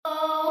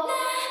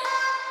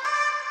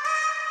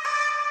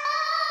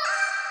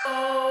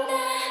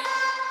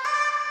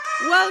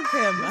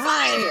Welcome.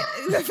 Hi.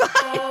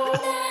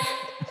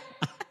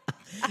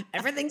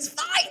 Everything's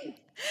fine.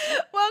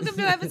 Welcome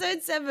to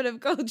episode 7 of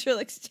Cultural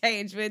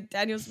Exchange with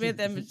Daniel Smith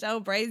and Michelle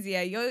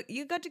Brazier.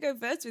 You got to go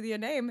first with your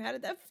name. How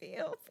did that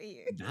feel for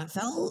you? That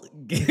felt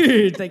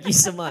good. Thank you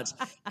so much.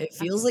 It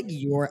feels like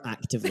you're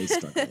actively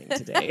struggling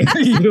today. Are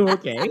you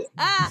okay?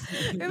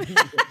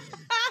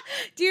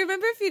 Do you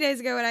remember a few days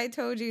ago when I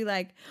told you,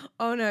 like,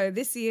 oh no,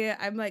 this year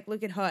I'm like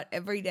looking hot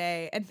every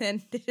day, and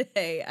then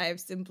today I have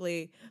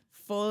simply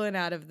fallen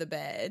out of the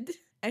bed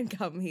and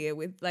come here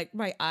with like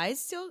my eyes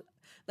still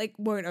like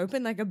won't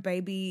open like a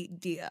baby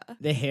deer.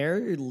 The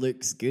hair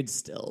looks good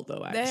still,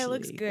 though. Actually, the hair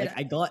looks good.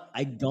 Like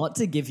I got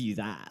to give you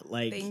that.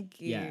 Like, thank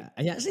you. Yeah,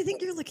 I actually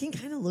think you're looking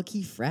kind of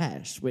looky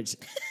fresh, which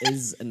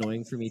is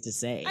annoying for me to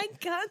say. I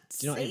can't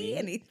see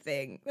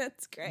anything.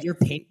 That's great. You're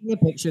painting a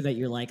picture that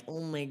you're like,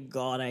 oh my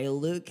god, I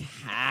look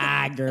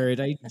haggard.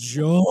 I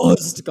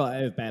just got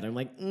out of bed. I'm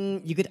like,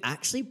 you could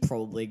actually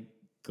probably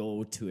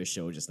go to a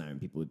show just now, and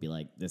people would be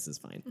like, this is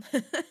fine.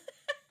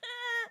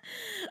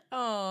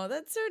 Oh,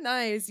 that's so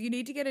nice. You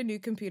need to get a new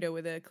computer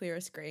with a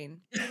clearer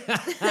screen.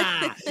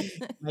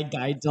 My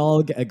guide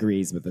dog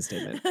agrees with the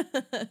statement.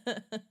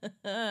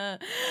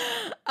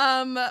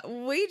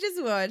 We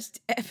just watched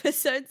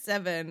episode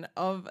 7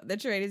 of the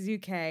Traitors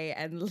UK,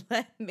 and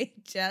let me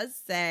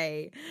just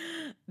say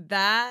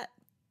that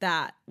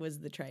was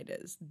the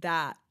Traitors.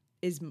 That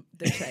is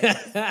the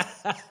Traitors.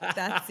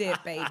 That's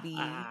it, baby.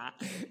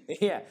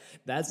 Yeah,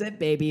 that's it,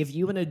 baby. If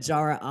you want to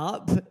jar it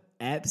up,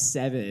 Ep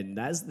 7,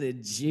 that's the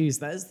juice,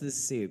 that's the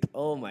soup.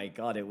 Oh my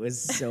god, it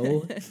was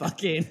so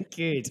fucking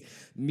good.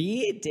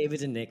 Me,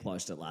 David, and Nick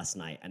watched it last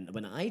night, and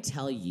when I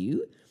tell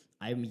you,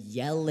 I'm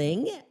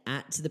yelling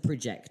at the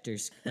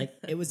projectors like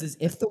it was as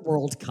if the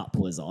World Cup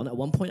was on. At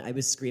one point, I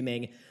was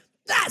screaming,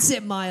 "That's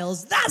it,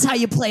 Miles. That's how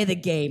you play the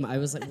game." I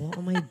was like, what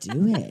am I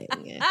doing?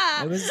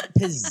 I was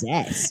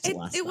possessed last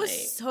night. It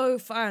was so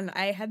fun.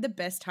 I had the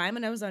best time,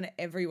 and I was on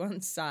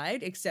everyone's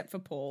side except for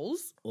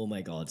Paul's. Oh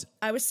my god.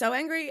 I was so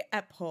angry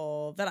at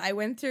Paul that I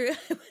went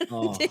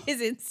onto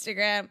his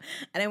Instagram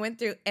and I went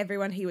through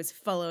everyone he was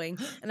following,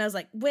 and I was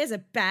like, where's a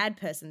bad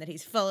person that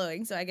he's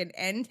following so I can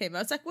end him? I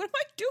was like, what am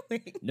I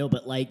doing? No,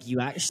 but like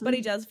you actually... But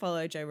he does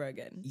follow Joe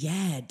Rogan.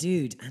 Yeah,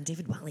 dude. And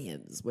David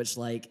Williams, which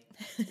like,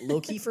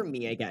 low-key for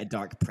me, I get a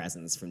dark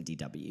presence from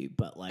DW,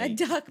 but like... A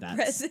dark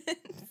presence?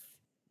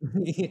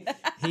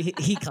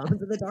 he comes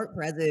with a dark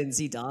presence.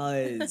 He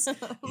does.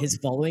 His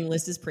following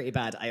list is pretty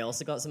bad. I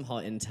also got some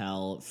hot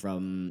intel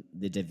from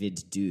the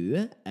David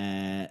Du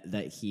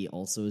that he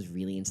also is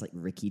really into like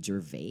Ricky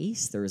Gervais.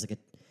 There was like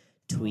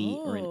a tweet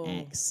or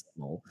an X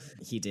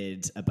he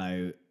did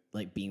about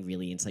like being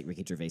really into like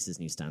Ricky Gervais's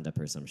new stand-up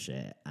or some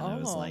shit, and I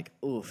was like,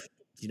 oof,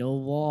 do you know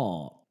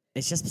what?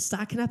 It's just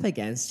stacking up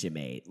against you,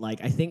 mate.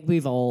 Like, I think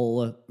we've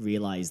all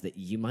realized that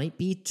you might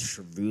be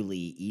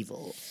truly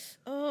evil.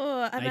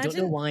 Oh, I don't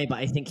know why, but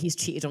I think he's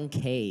cheated on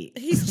Kate.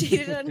 He's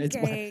cheated on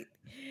Kate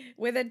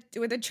with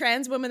a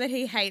trans woman that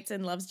he hates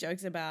and loves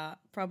jokes about.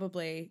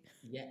 Probably.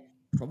 Yeah.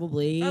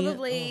 Probably.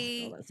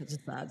 Oh, that's such a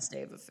sad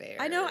state of affairs.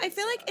 I know. I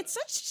feel like it's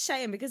such a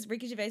shame because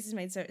Ricky Gervais has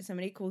made so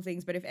many cool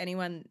things. But if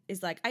anyone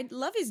is like, I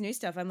love his new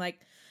stuff, I'm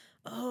like,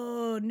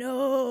 oh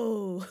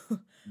no.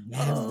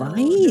 Yeah, right.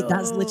 No.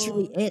 That's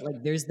literally it.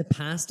 Like, there's the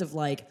past of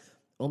like,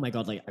 oh my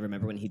god, like I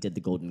remember when he did the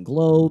Golden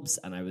Globes,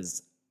 and I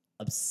was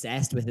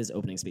obsessed with his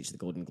opening speech at the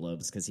Golden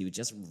Globes because he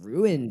just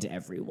ruined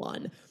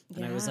everyone.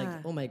 And I was like,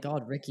 oh my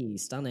god, Ricky,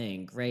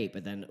 stunning, great.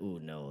 But then, oh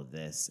no,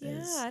 this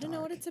is I don't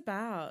know what it's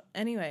about.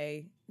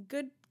 Anyway,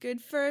 good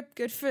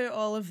for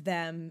all of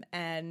them.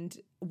 And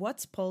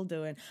what's Paul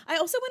doing? I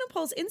also went on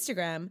Paul's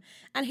Instagram,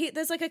 and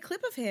there's like a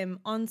clip of him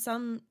on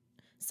some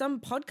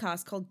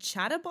podcast called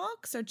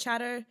Chatterbox or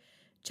Chatter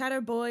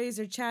Boys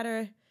or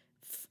Chatter.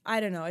 I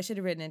don't know. I should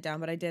have written it down,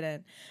 but I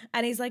didn't.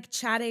 And he's like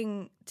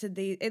chatting to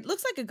it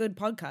looks like a good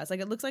podcast. Like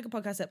it looks like a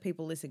podcast that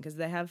people listen because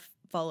they have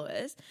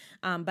followers.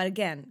 But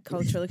again,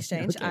 Cultural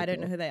Exchange. Okay, I don't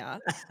know who they are.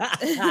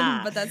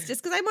 But that's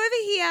just because I'm over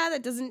here.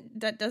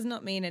 That does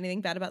not mean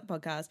anything bad about the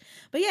podcast.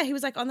 But yeah, he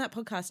was like on that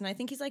podcast, and I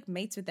think he's like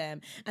mates with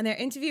them, and they're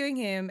interviewing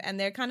him, and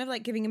they're kind of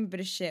like giving him a bit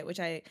of shit, which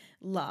I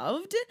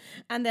loved.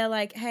 And they're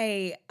like,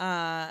 hey,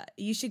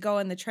 you should go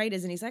on the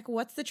Traitors. And he's like,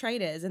 what's the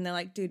Traitors? And they're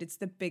like, dude, it's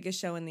the biggest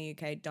show in the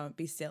UK. Don't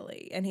be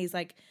silly. And he's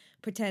like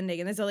pretending,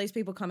 and there's all these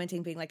people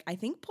commenting being like, I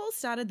think Paul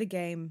started the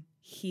game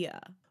here.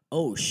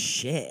 Oh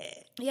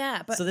shit.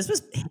 Yeah, but so this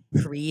was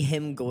pre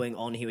him going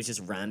on. He was just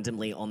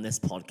randomly on this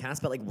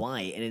podcast, but like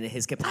why? And in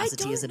his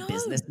capacity as a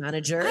business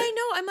manager? I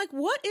know. I'm like,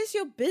 what is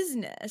your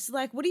business?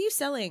 Like, what are you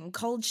selling?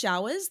 Cold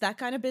showers? That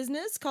kind of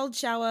business? Cold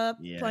shower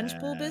plunge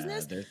pool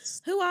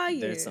business? Who are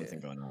you? There's something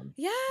going on.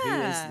 Yeah. Who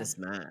is this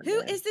man?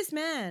 Who is this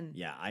man?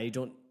 Yeah,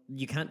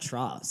 you can't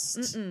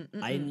trust.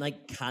 I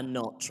like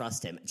cannot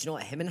trust him. Do you know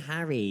what? Him and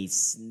Harry,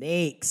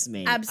 snakes,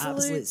 mate.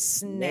 Absolute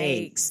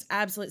snakes.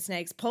 Absolute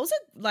snakes. Paul's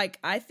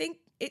I think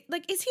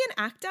is he an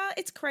actor?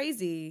 It's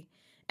crazy.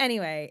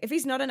 Anyway, if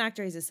he's not an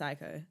actor, he's a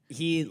psycho.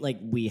 He, like,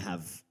 we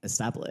have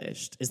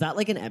established. Is that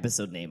like an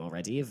episode name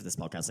already of this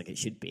podcast? Like, it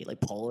should be.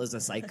 Like, Paul is a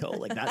psycho.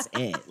 Like, that's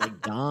it.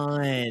 Like,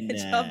 done.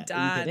 Job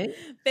done.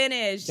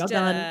 Finished. Job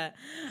done.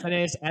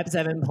 Finished.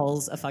 Episode 7,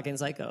 Paul's a fucking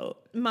psycho.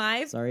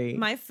 Sorry.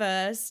 My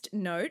first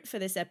note for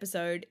this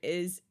episode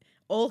is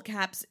all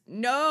caps,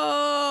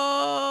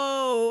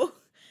 no.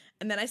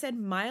 And then I said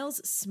Miles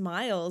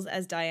smiles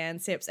as Diane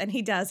sips, and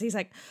he does. He's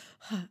like,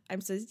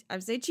 I'm so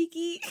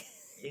cheeky.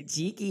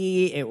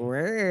 Cheeky, it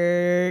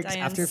worked.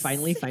 Diane After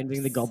finally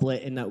finding the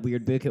goblet in that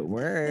weird book, it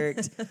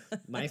worked.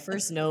 My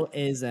first note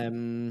is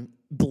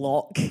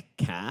block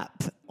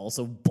cap,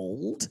 also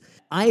bold.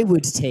 I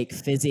would take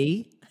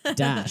fizzy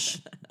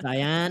dash.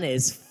 Diane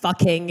is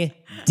fucking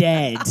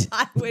dead.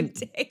 I would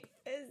take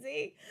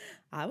fizzy.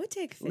 I would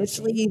take fizzy.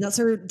 Literally, that's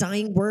her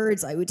dying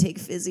words. I would take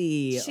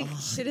fizzy. She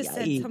should have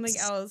said something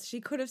else.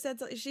 She could have said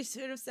something. She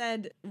should have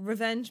said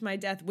revenge my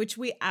death, which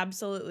we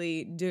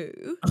absolutely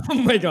do. Oh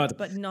my God.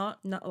 But not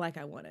like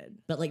I wanted.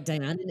 But like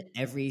Diane in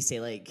every,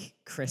 say, like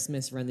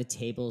Christmas around the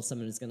table,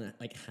 someone is going to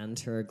like hand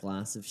her a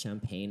glass of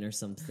champagne or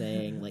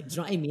something. Like, do you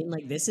know what I mean?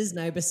 Like, this has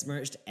now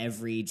besmirched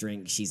every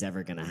drink she's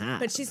ever going to have.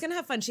 But she's going to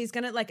have fun. She's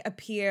going to like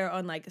appear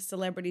on like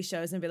celebrity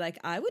shows and be like,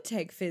 I would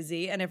take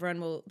fizzy, and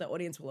the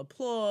audience will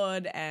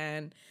applaud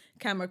and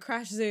camera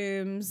crash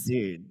zooms.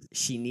 Dude,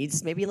 she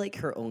needs maybe like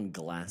her own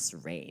glass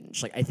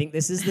range. Like, I think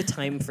this is the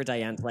time for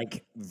Diane to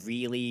like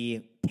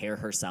really pair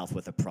herself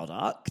with a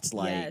product.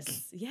 Like,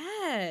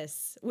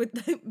 yes. With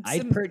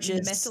I'd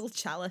purchase metal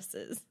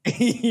chalices.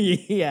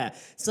 Yeah,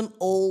 some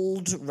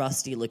old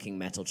rusty looking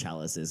metal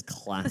chalices.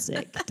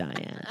 Classic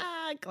Diane.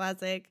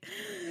 Classic.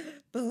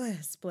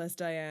 Bless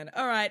Diane.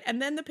 All right,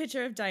 and then the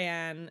portrait of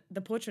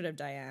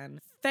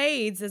Diane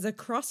fades. There's a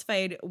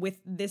crossfade with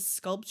this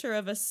sculpture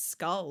of a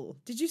skull.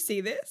 Did you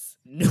see this?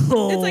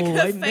 No, it's like her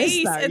I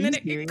face, and then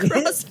it serious?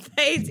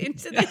 crossfades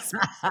into this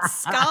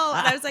skull.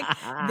 And I was like,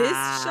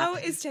 this show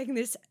is taking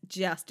this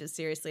just as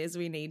seriously as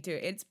we need to.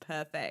 It's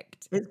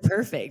perfect. It's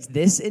perfect.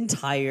 This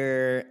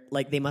entire,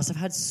 like, they must have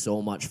had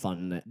so much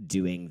fun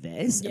doing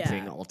this and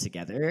putting it all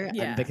together.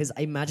 Yeah. And because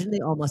I imagine they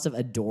all must have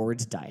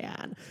adored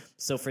Diane.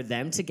 So for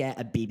them to get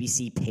a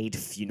BBC paid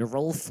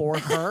funeral for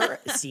her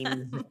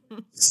seems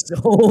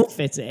so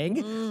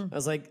fitting. I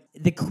was like,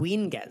 the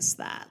Queen gets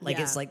that. Like,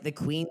 it's like the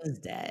Queen's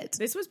dead.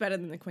 This was better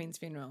than the Queen's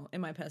funeral,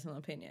 in my personal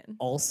opinion.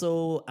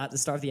 Also, at the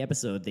start of the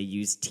episode, they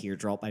used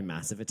Teardrop by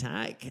Massive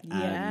Attack.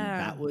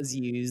 That was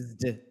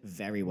used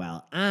very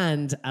well.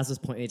 And as was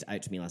pointed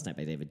out to me last night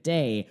by David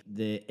Day,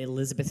 the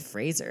Elizabeth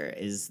Fraser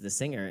is the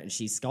singer, and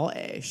she's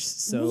Scottish.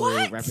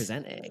 So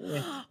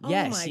representing.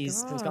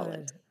 She's from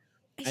Scotland.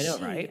 I know,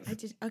 right?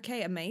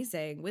 Okay,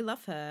 amazing. We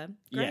love her.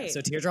 Great. Yeah, so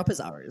Teardrop is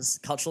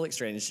ours. Cultural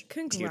exchange.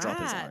 Congrats. Teardrop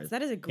is ours.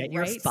 That is a great Get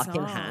your fucking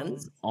song.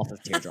 hands off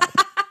of Teardrop.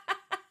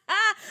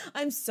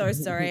 I'm so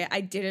sorry. I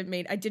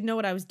didn't know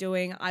what I was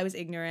doing. I was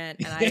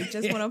ignorant, and I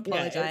just want to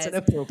apologize. It's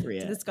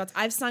inappropriate. To the Scots.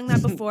 I've sung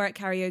that before at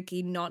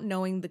karaoke, not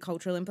knowing the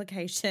cultural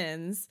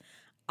implications.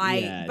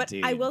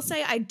 I will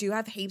say I do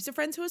have heaps of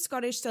friends who are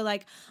Scottish, so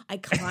like I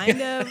kind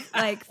of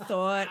like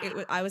thought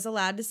I was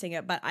allowed to sing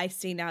it, but I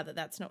see now that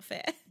that's not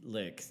fair.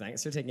 Look,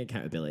 thanks for taking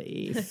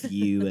accountability. If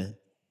you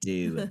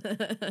do.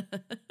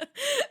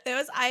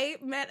 I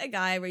met a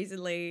guy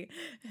recently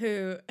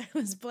who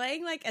was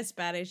playing like a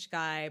Spanish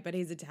guy, but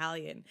he's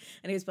Italian,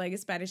 and he was playing a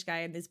Spanish guy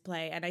in this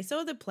play, and I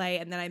saw the play,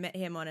 and then I met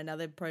him on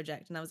another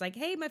project, and I was like,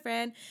 hey, my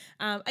friend,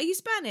 are you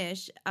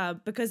Spanish?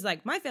 Because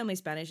like my family's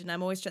Spanish, and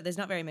I'm always there's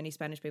not very many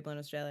Spanish people in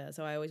Australia,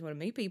 so I always want to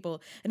meet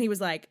people. And he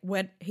was like,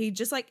 when he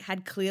just like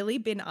had clearly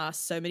been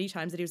asked so many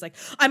times that he was like,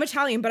 I'm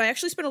Italian, but I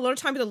actually spent a lot of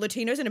time with the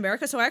Latinos in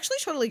America, so I actually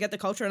totally get the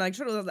culture. And I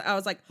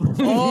was like,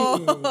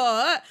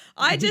 oh,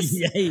 I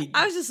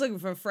was just looking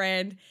for a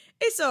friend.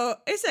 It's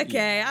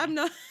okay. Yeah. I'm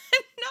not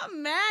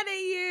mad at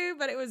you,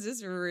 but it was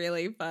just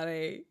really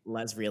funny.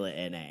 Let's reel it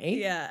in, eh?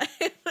 Yeah,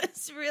 it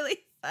was really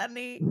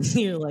funny.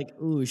 You're like,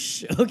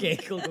 oosh. Okay,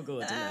 cool.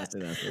 Do that.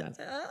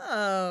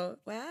 Oh,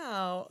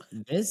 wow.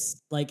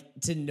 This, like,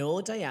 to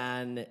know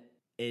Diane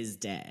is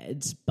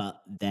dead,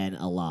 but then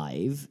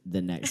alive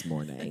the next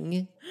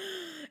morning.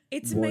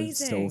 It's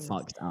amazing. So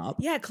fucked up.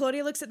 Yeah,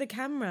 Claudia looks at the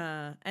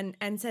camera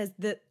and says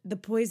that the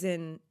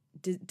poison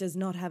does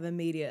not have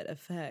immediate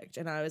effect.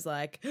 And I was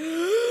like...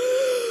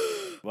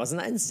 Wasn't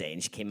that insane?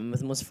 She came in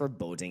with the most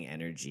foreboding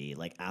energy.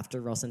 Like,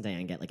 after Ross and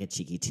Diane get like a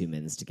cheeky 2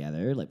 minutes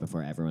together, like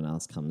before everyone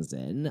else comes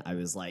in, I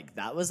was like,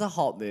 that was a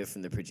hot move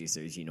from the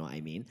producers, you know what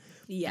I mean?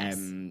 Yes.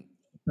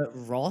 But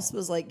Ross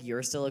was like,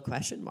 you're still a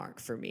question mark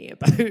for me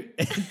about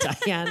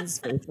Diane's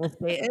faithful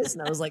status.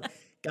 And I was like,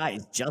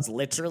 guys, just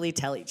literally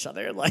tell each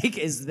other. Like,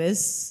 is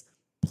this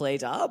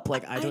played up?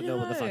 Like, I don't know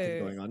what the fuck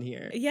is going on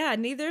here. Yeah,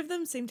 neither of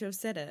them seem to have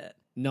said it.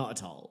 Not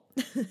at all.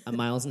 And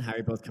Miles and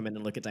Harry both come in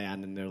and look at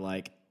Diane and they're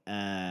like,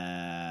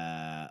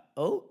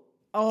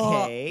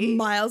 okay.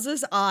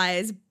 Miles's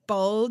eyes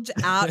bulge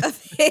out of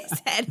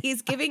his head.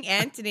 He's giving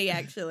Anthony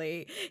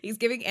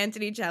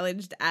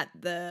challenged at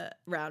the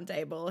round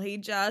table.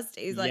 He's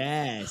like,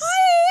 yes.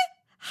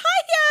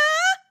 Hiya!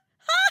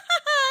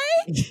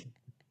 Hi!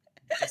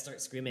 just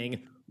start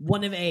screaming,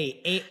 1 of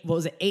 8, what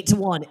was it, 8 to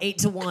 1, 8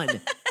 to 1.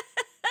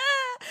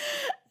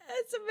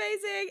 It's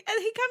amazing. And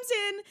he comes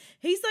in,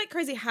 he's like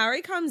crazy.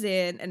 Harry comes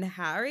in and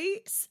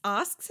Harry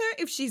asks her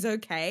if she's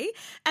okay,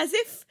 as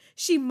if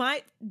she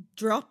might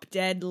drop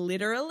dead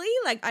literally.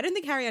 Like, I don't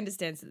think Harry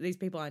understands that these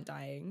people aren't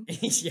dying.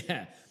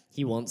 Yeah.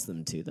 He wants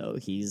them to, though.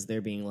 He's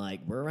there being like,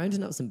 we're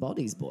rounding up some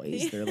bodies,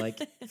 boys. They're like,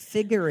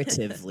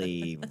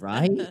 figuratively,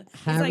 right,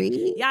 Harry?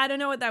 Like, yeah, I don't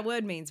know what that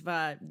word means,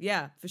 but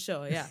yeah, for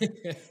sure, yeah.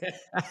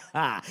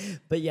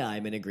 But yeah,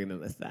 I'm in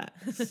agreement with that.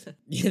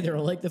 Yeah, they're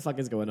all like, the fuck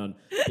is going on?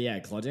 But yeah,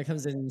 Claudia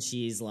comes in and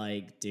she's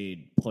like, dude,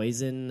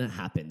 poison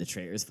happened. The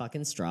traitors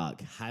fucking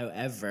struck.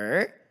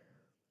 However,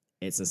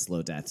 it's a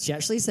slow death. She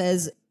actually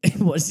says,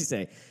 what does she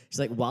say? She's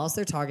like, whilst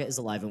their target is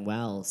alive and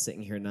well,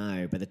 sitting here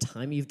now, by the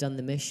time you've done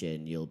the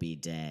mission, you'll be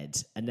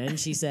dead. And then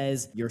she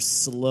says, your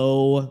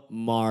slow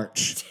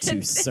march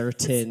to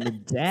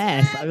certain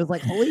death. I was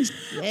like, holy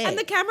shit. And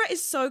the camera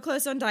is so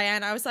close on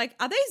Diane. I was like,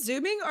 are they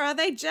zooming or are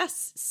they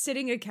just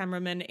sitting a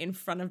cameraman in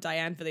front of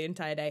Diane for the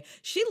entire day?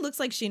 She looks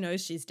like she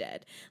knows she's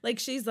dead. Like,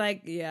 she's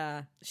like,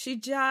 yeah,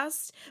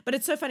 but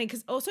it's so funny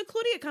because also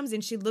Claudia comes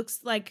in, she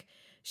looks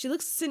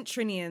St.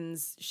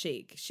 Trinian's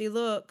chic. She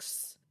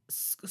looks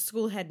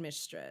school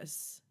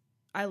headmistress.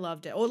 I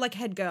loved it. Or like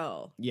head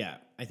girl. Yeah,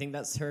 I think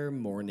that's her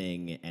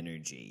morning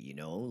energy, you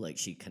know? Like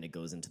she kind of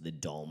goes into the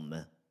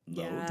dom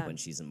mode when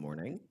she's in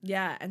mourning.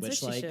 Yeah, and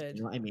which, so she should.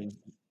 You know what I mean?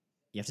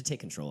 You have to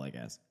take control, I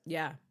guess.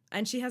 Yeah.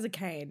 And she has a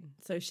cane,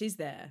 so she's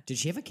there. Did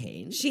she have a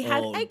cane? She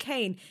had a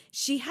cane.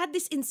 She had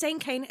this insane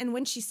cane, and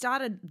when she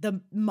started the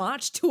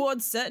march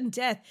towards certain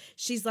death,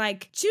 she was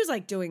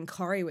like doing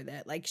choreo with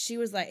it. Like she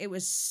was like, it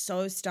was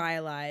so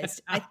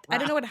stylized. I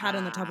don't know what it had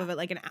on the top of it,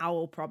 like an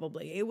owl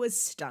probably. It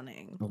was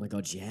stunning. Oh my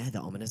god, yeah, the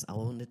ominous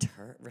owl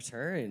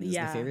return is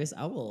my favorite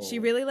owl. She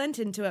really lent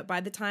into it.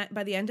 By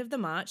the end of the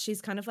march,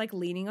 she's kind of like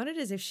leaning on it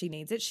as if she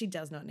needs it. She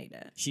does not need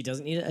it. She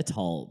doesn't need it at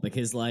all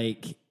because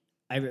like.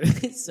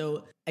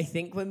 So I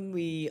think when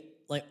we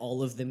like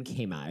all of them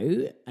came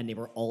out and they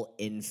were all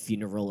in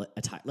funeral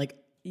attire, like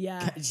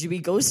should we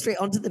go straight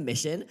onto the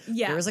mission?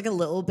 Yeah, there was like a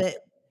little bit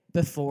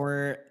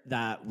before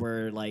that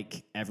where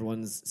like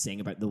everyone's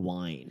saying about the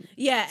wine.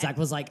 Yeah, Zach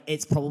was like,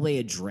 it's probably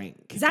a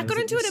drink. Zach got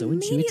into it so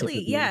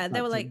immediately. Yeah,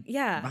 they were like,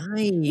 yeah,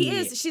 right. He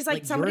is. She's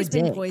like somebody's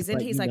been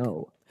poisoned. He's like,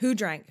 who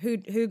drank?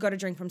 Who got a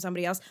drink from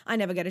somebody else? I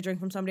never get a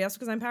drink from somebody else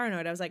because I'm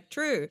paranoid. I was like,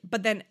 true.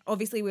 But then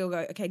obviously we'll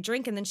go, okay,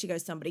 drink. And then she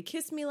goes, somebody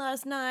kissed me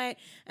last night.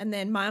 And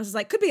then Miles is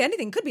like, could be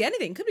anything. Could be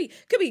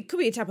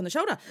a tap on the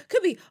shoulder.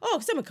 Could be,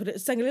 someone could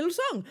have sang a little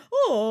song.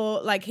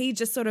 Or like he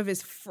just sort of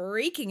is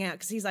freaking out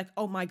because he's like,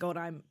 oh my God,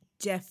 I'm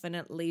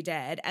definitely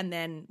dead. And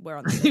then we're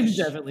on the fish.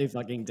 Definitely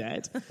fucking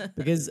dead.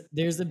 Because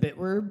there's a bit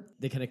where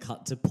they kind of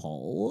cut to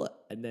Paul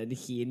and then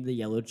he in the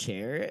yellow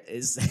chair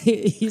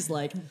he's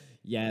like,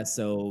 yeah,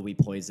 so we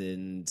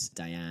poisoned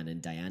Diane,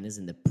 and Diane is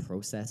in the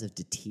process of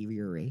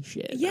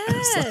deterioration.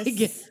 Yes.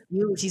 Like,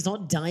 she's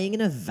not dying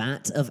in a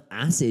vat of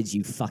acid,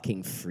 you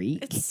fucking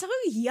freak. It's so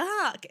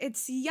yuck.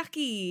 It's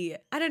yucky.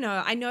 I don't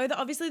know. I know that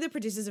obviously the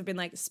producers have been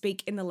like,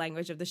 speak in the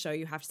language of the show.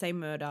 You have to say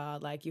murder.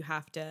 Like, you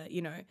have to,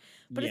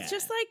 But it's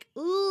just like,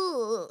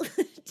 ooh,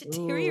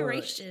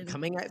 deterioration. Ooh.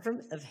 Coming out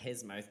of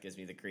his mouth gives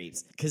me the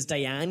creeps. Because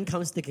Diane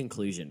comes to the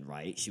conclusion,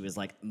 right? She was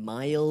like,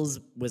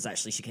 Miles was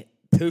actually, she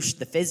pushed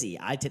the fizzy.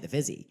 I take the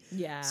fizzy.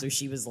 Yeah. So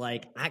she was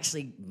like,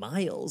 actually,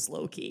 Miles,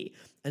 low-key.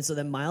 And so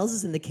then Miles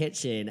is in the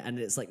kitchen and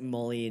it's like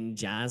Molly and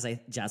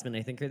Jasmine,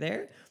 I think, are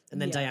there.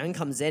 And then Diane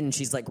comes in and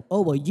she's like,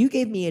 oh, well, you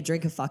gave me a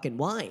drink of fucking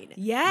wine.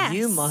 Yes.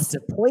 You must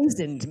have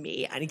poisoned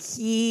me. And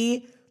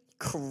he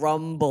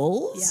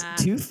crumbles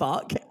to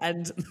fuck,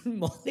 and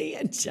Molly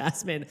and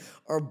Jasmine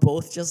are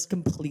both just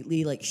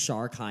completely like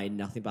shark eye,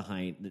 nothing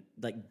behind,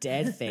 like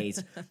dead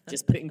face,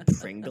 just putting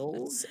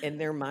Pringles in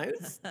their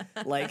mouth,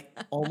 like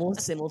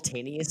almost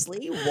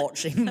simultaneously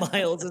watching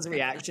Miles's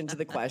reaction to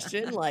the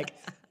question, like,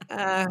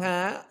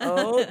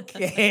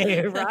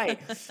 okay, right.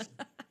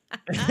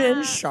 And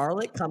then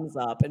Charlotte comes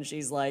up and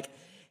she's like,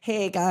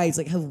 hey guys,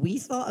 like, have we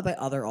thought about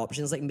other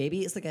options? Like,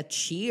 maybe it's like a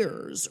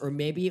Cheers, or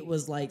maybe it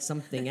was like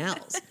something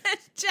else.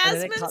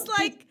 Jasmine's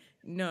like,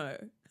 no.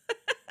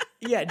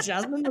 Yeah,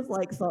 Jasmine was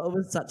like, thought it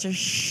was such a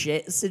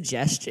shit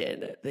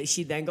suggestion that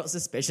she then got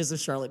suspicious of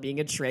Charlotte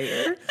being a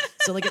traitor.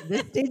 So like at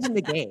this stage in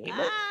the game,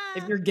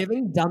 if you're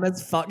giving dumb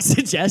as fuck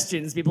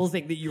suggestions, people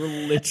think that you're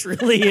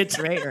literally a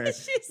traitor.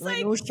 She's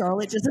like, no,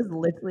 Charlotte just has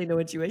literally no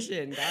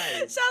intuition, guys.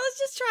 Charlotte's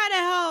just trying to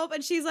help,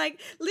 and she's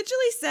like,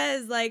 literally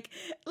says like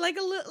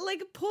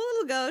a poor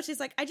little girl.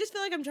 She's like, I just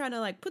feel like I'm trying to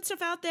like put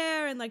stuff out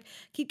there and like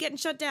keep getting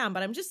shut down,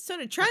 but I'm just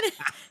sort of trying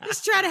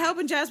to help.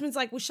 And Jasmine's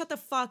like, well, shut the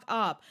fuck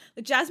up.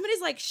 Like, Jasmine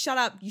is like, shut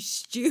up, you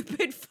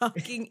stupid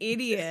fucking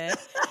idiot.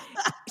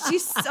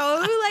 She's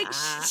so like,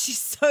 she's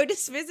so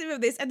dismissive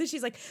of this, and then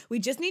she's like, we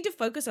just need to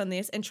focus on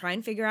this and try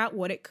and figure out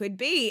what it could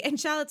be. And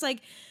Charlotte's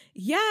like,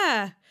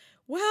 yeah,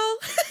 well,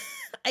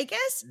 I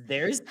guess.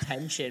 There's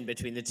tension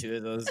between the two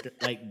of those.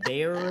 Like,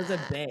 there was a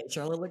bit.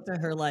 Charlotte looked at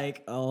her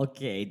like,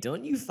 okay,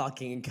 don't you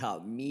fucking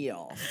cut me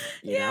off,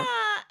 you know?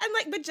 And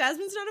like, but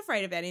Jasmine's not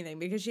afraid of anything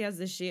because she has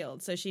the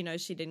shield, so she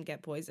knows she didn't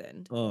get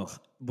poisoned. Oh,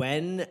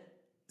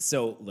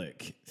 so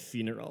look,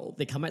 funeral.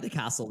 They come out the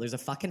castle. There's a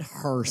fucking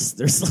hearse.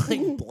 There's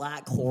like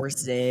black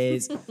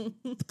horses.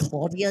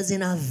 Claudia's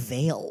in a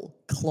veil.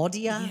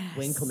 Claudia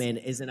Winkleman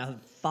is in a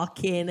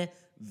fucking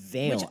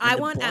veil. Which I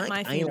want at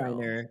my funeral.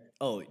 Eyeliner.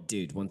 Oh,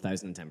 dude,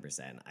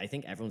 1010%. I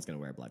think everyone's gonna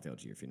wear a black veil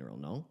to your funeral.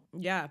 No?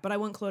 Yeah, but I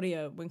want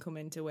Claudia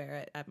Winkleman to wear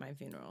it at my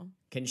funeral.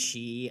 Can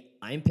she?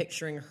 I'm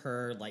picturing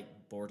her like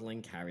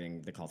borderline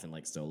carrying the coffin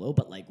like Solo,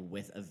 but like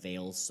with a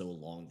veil so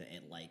long that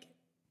it like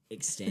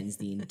extends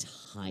the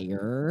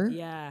entire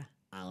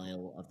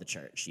aisle of the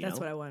church. That's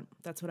what I want.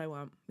 That's what I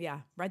want. Yeah,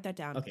 write that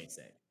down. Okay,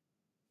 sick.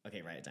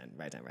 Okay, write it down.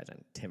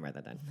 Tim, write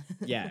that down.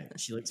 Yeah,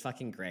 she looks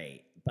fucking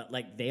great. But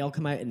like they all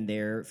come out in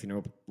their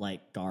funeral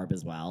like garb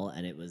as well,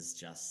 and it was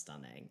just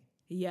stunning.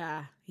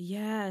 Yeah.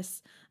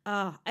 Yes.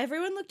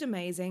 Everyone looked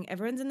amazing.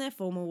 Everyone's in their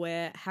formal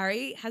wear.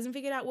 Harry hasn't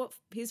figured out what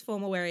his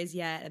formal wear is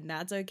yet, and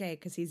that's okay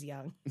because he's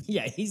young.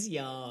 Yeah, he's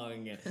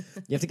young. You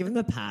have to give him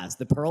a pass.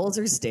 The pearls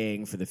are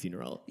staying for the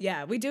funeral.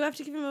 Yeah, we do have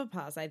to give him a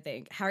pass, I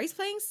think. Harry's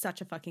playing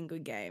such a fucking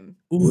good game.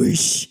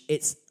 Whoosh.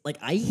 It's like,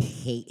 I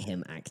hate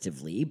him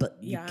actively, but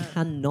you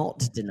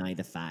cannot deny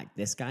the fact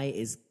this guy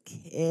is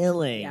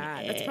killing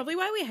it. That's probably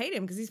why we hate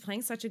him, because he's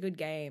playing such a good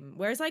game.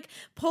 Whereas like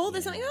Paul,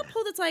 there's something about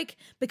Paul that's like,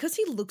 because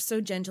he looks so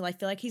gentle, I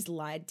feel like he's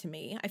lied to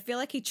me. I feel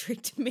like he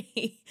tricked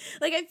me.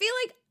 Like, I feel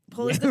like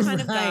Paul is the kind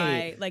of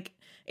guy, like,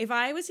 if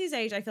I was his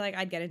age, I feel like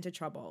I'd get into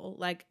trouble.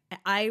 Like,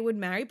 I would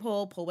marry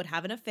Paul, Paul would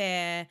have an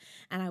affair,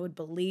 and I would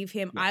believe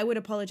him. I would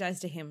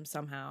apologize to him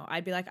somehow.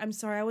 I'd be like, I'm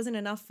sorry, I wasn't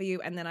enough for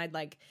you. And then I'd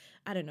like,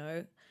 I don't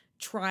know,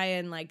 try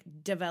and like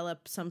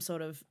develop some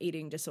sort of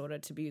eating disorder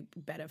to be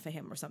better for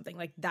him or something.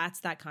 Like,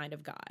 that's that kind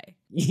of guy.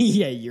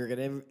 Yeah,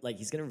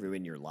 he's gonna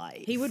ruin your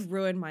life. He would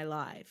ruin my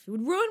life. He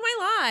would ruin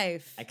my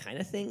life. I kind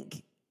of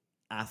think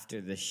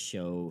after the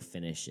show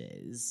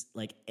finishes,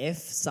 like if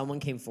someone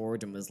came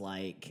forward and was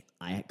like,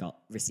 I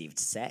received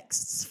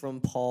sexts from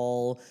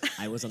Paul,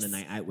 I was on a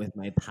night out with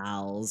my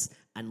pals,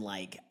 and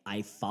like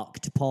I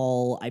fucked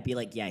Paul, I'd be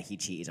like, yeah, he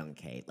cheated on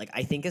Kate. Like,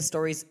 I think this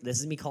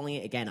is me calling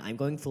it again. I'm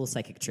going full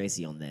Psychic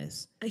Tracy on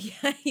this.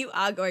 Yeah, you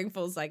are going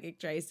full Psychic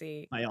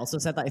Tracy. I also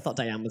said that I thought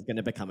Diane was going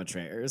to become a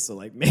traitor, so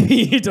like maybe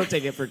you don't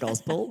take it for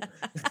gospel.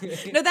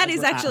 No, that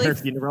is actually her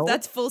funeral.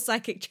 That's full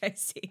Psychic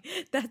Tracy.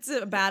 That's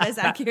about as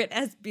accurate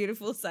as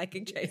beautiful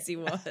Psychic Tracy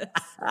was.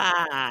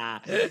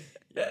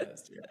 Yeah,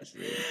 that's true,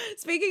 actually.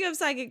 Speaking of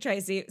Psychic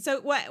Tracy, so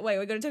wait,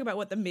 we're going to talk about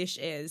what the mish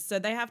is. So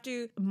they have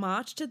to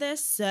march to their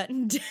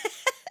certain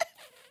death.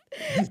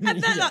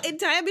 And that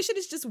entire mission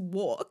is just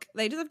walk.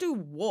 They just have to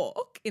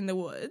walk in the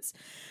woods.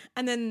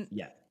 And then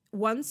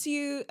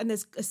and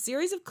there's a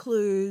series of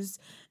clues,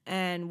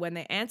 and when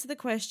they answer the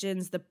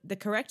questions, the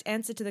correct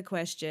answer to the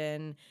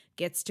question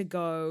gets to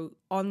go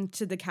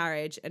onto the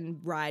carriage and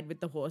ride with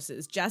the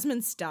horses.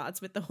 Jasmine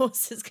starts with the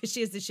horses because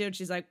she has the shield.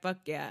 She's like, fuck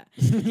yeah.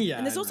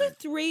 And there's also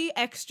 3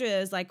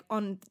 extras like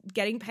on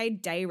getting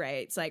paid day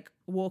rates, like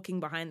walking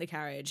behind the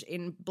carriage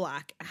in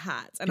black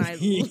hats. And I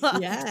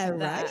love that.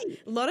 Right.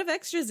 A lot of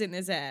extras in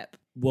this app.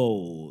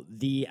 Whoa,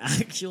 the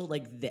actual,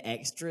 like, the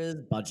extras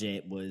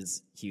budget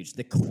was huge.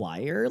 The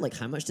choir, like,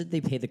 how much did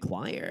they pay the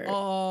choir?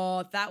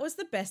 Oh, that was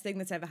the best thing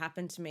that's ever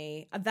happened to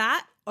me.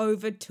 That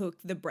overtook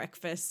the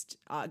breakfast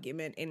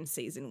argument in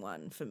season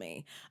 1 for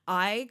me.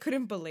 I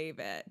couldn't believe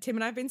it. Tim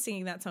and I have been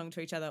singing that song to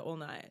each other all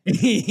night.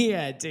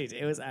 Yeah, dude,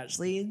 it was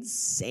actually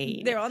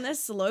insane. They're on their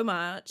slow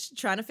march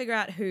trying to figure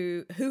out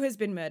who has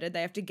been murdered.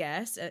 They have to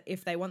guess.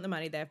 If they want the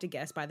money, they have to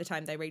guess by the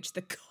time they reach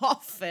the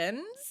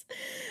coffins.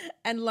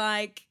 And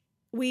like,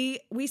 we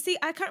see,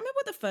 I can't remember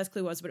what the first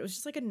clue was, but it was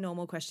just like a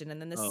normal question. And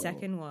then the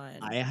second one.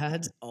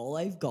 All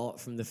I've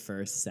got from the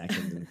first,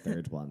 second, and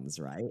third ones,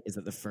 right, is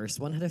that the first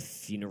one had a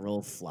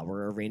funeral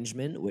flower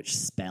arrangement, which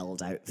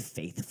spelled out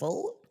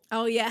faithful.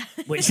 Oh, yeah.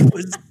 Which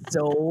was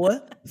so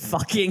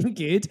fucking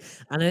good.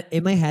 And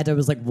in my head, I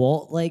was like,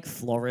 what, like,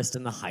 florist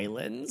in the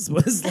Highlands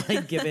was,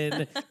 like,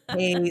 given,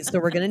 hey, so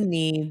we're going to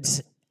need...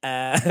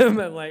 I'm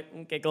like,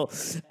 okay, cool.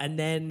 And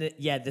then,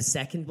 the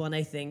second one,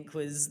 I think,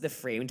 was the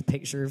framed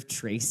picture of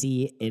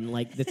Tracy in,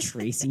 like, the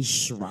Tracy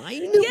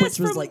shrine, which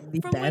was, like, the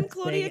best when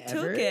Claudia thing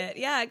took ever. it.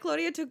 Yeah,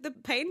 Claudia took the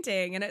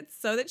painting, and it's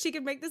so that she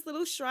could make this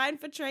little shrine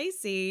for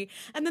Tracy.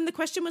 And then the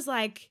question was,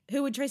 like,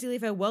 who would Tracy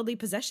leave her worldly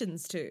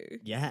possessions to?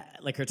 Yeah,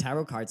 like her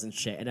tarot cards and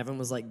shit. And everyone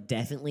was like,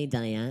 definitely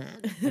Diane.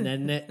 And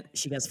then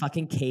she gets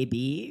fucking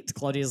KB.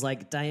 Claudia's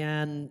like,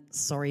 Diane,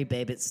 sorry,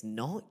 babe, it's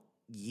not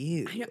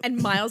you. I know.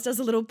 And Miles does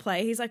a little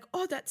play. He's like,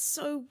 oh, that's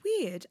so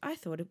weird. I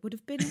thought it would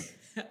have been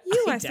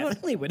you. I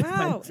definitely would have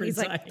went for He's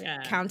like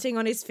counting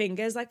on his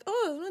fingers, like,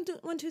 oh,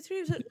 1, 2,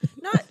 3.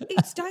 No,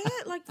 it's Diane.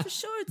 Like, for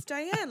sure, it's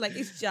Diane. Like,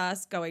 he's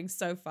just going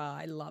so far.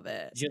 I love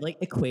it. You're like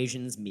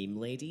equations meme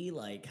lady,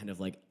 like kind of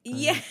like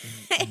yeah.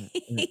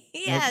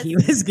 Yes. Like he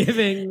was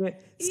giving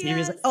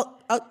serious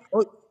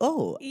like,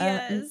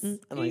 Yes,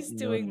 I'm he's like,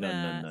 doing no,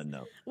 that.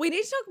 no. We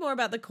need to talk more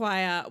about the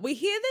choir. We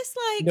hear this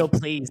like No,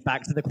 please,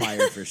 back to the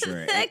choir for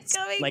sure. They're It's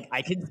going- like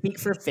I can speak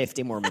for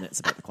 50 more minutes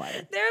about the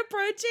choir. they're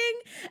approaching,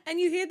 and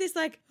you hear this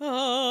like,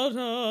 and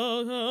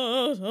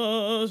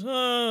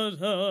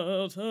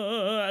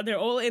they're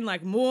all in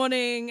like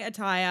mourning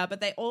attire,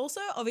 but they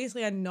also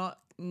obviously are not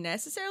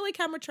necessarily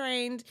camera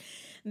trained.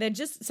 They're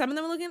just, some of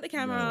them are looking at the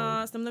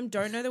camera, some of them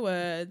don't know the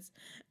words.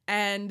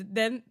 And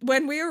then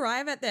when we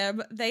arrive at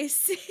them, they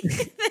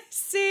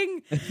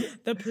sing,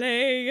 the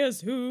players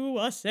who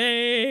are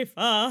safe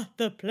are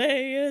the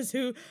players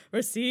who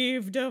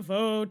received a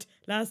vote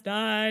last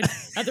night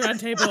at the round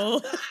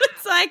table.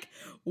 It's like,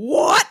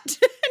 what?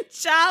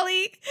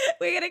 Charlie,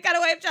 we're going to cut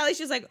away from Charlie.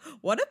 She's like,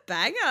 what a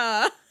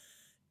banger.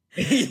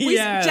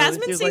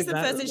 Jasmine sees like, the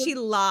first and she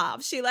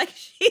laughs. She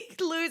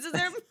loses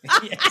her mind.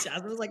 Yeah,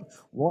 Jasmine was like,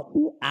 what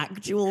the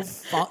actual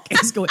fuck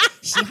is going?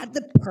 She had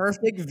the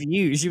perfect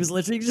view. She was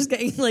literally just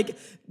getting like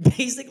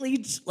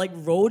basically like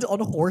rode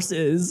on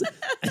horses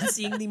and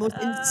seeing the most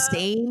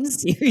insane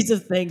series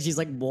of things. She's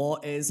like,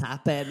 what is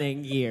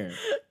happening here?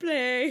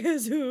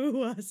 Players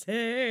who are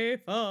safe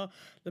are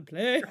the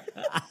players.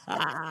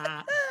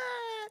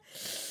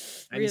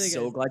 I'm Really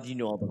so good. glad you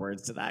know all the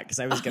words to that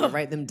because I was going to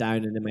write them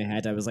down and in my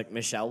head I was like,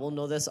 Michelle will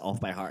know this off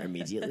by heart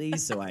immediately,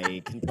 so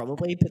I can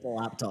probably put the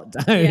laptop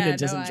down and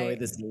just enjoy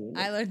the scene.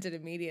 I learned it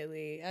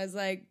immediately. I was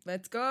like,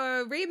 let's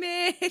go,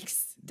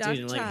 remix. Dark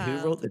Dude, and, like, who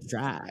Child. wrote the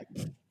track?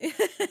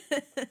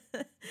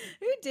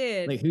 Who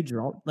did? Like, who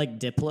dropped, like,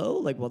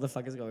 Diplo? Like, what the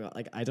fuck is going on?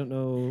 Like, I don't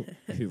know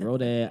who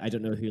wrote it. I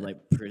don't know who,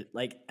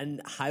 and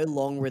how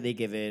long were they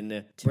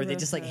given? Were they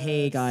just like,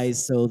 hey,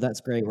 guys, so that's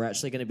great. We're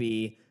actually going to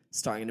be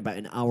starting in about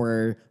an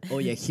hour. Oh,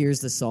 yeah, here's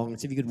the song.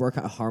 So if you could work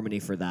out a harmony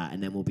for that,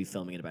 and then we'll be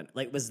filming it about.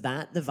 Like, was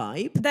that the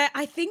vibe?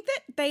 I think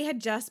that they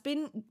had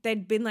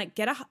they'd been like,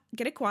 get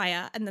a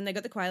choir, and then they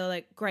got the choir,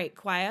 like, great,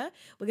 choir,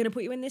 we're going to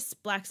put you in this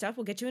black stuff,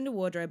 we'll get you into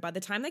wardrobe. By the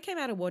time they came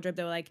out of wardrobe,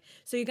 they were like,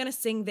 so you're going to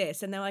sing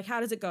this, and they were like, how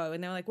does it go?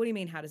 And they were like, what do you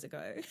mean, how does it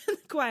go? And the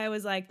choir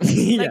was like,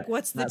 Yeah,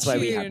 what's the that's tune? why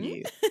we have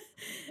you.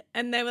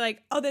 And they were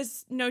like, oh,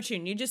 there's no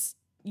tune,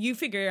 you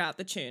figure out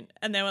the tune.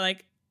 And they were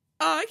like,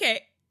 oh,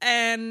 okay.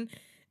 And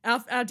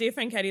our dear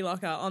friend Katie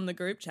Locker on the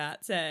group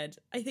chat said,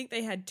 I think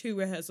they had 2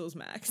 rehearsals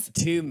max.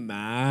 2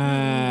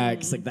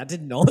 max. Like, that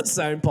did not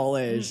sound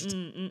polished.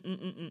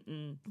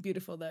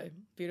 Beautiful, though.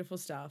 Beautiful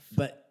stuff.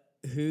 But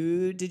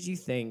who did you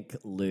think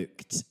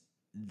looked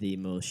the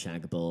most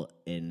shaggable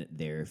in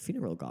their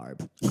funeral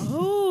garb?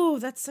 Oh,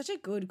 that's such a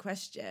good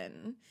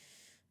question.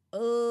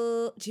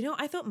 Do you know,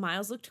 I thought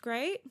Miles looked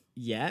great.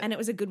 Yeah. And it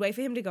was a good way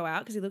for him to go out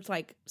because he looked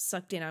like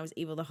sucked in I was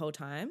evil the whole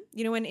time.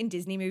 You know, when in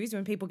Disney movies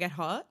when people get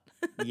hot?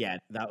 Yeah,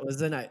 that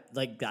was a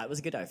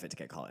good outfit to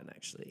get caught in,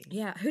 actually.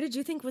 Yeah. Who did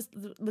you think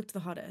looked the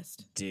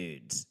hottest?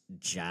 Dude,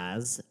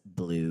 Jazz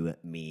blew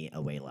me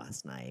away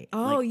last night.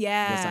 Oh,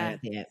 yeah. Was I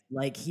at the end?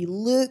 Like, he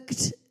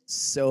looked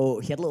so,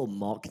 he had a little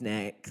mock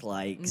neck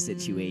like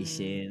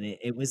situation.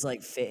 It was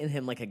like fitting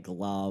him like a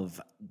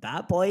glove.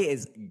 That boy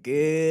is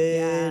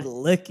good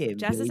looking.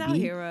 Jazz is our baby.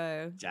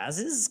 hero. Jazz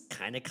is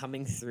kind of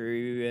coming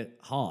through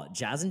hot.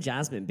 Jazz and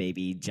Jasmine,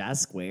 baby.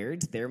 Jazz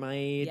squared. They're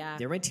my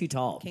 2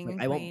 top. King Like,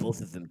 and I want queen.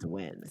 both of them to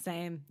win.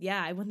 Same.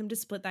 Yeah, I want them to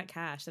split that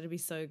cash. That'd be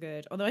so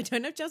good. Although I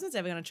don't know if Jasmine's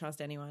ever going to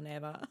trust anyone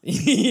ever.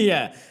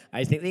 Yeah,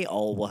 I think they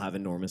all will have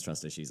enormous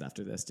trust issues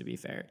after this, to be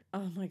fair.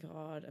 Oh my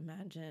God,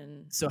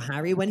 imagine. So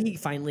Harry, when he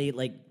finally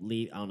I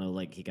don't know,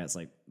 like he gets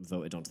like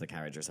voted onto the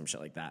carriage or some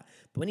shit like that.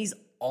 But when he's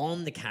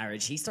on the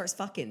carriage, he starts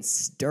fucking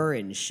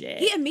stirring shit.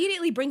 He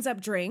immediately brings up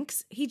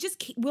drinks. He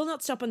just will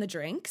not stop on the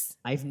drinks.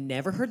 I've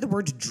never heard the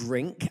word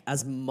drink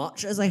as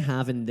much as I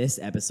have in this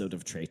episode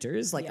of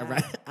Traitors. Like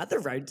at the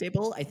round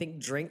table, I think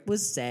drink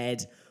was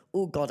said,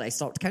 oh God, I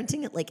stopped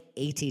counting it like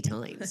 80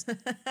 times.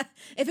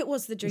 If it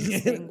was the drinks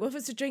thing. What if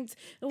it's the drinks?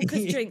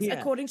 Because drinks, Yeah.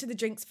 according to the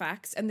drinks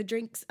facts, and the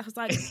drinks, I was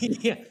like,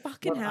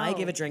 fucking hell. I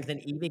gave a drink, then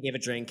Evie gave a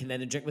drink, and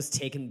then the drink was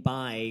taken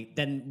by,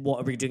 then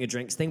what, are we doing a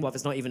drinks thing? What if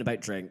it's not even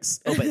about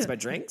drinks? Oh, but it's about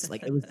drinks?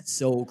 Like, it was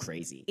so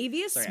crazy. Evie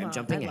is Sorry, smart. I'm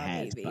jumping I love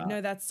ahead. Evie. But...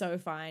 No, that's so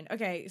fine.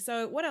 Okay,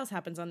 so what else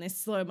happens on this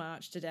slow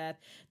march to death?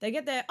 They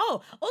get there.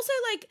 Oh, also,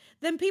 like,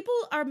 then people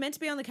are meant to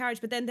be on the carriage,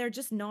 but then they're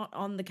just not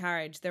on the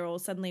carriage. They're all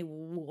suddenly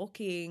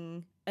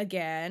walking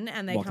again,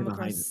 and they come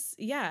across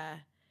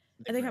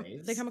and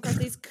they come across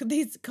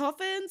these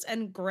coffins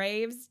and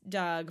graves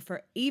dug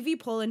for Evie,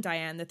 Paul, and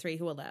Diane, the 3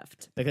 who are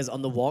left. Because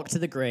on the walk to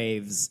the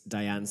graves,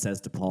 Diane says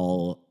to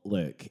Paul,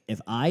 look,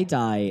 if I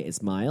die,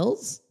 it's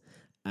Miles,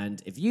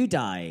 and if you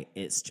die,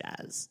 it's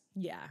Jazz.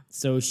 Yeah.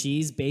 So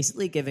she's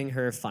basically giving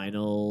her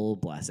final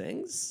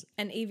blessings.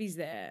 And Evie's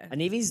there.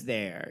 And Evie's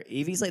there.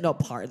 Evie's like not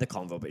part of the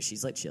convo, but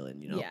she's like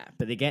chilling, you know? Yeah.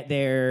 But they get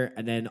there,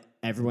 and then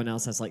everyone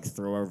else has to like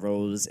throw a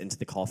rose into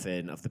the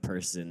coffin of the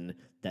person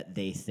that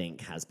they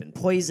think has been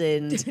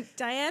poisoned.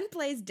 Diane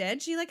plays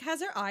dead. She like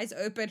has her eyes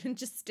open and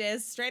just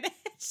stares straight ahead.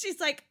 She's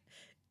like,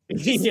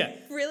 Yeah.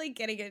 Really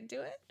getting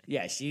into it.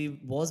 Yeah, she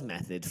was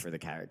method for the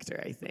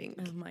character, I think.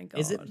 Oh my God.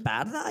 Is it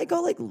bad that I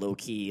got like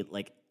low-key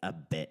like a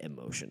bit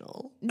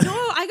emotional? No,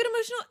 I got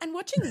emotional. And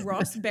watching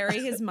Ross bury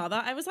his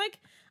mother, I was like,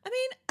 I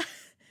mean,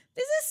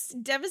 this is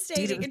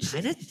devastating. Dude, it And was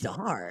kind of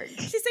dark.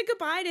 she said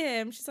goodbye to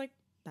him. She's like,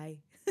 bye.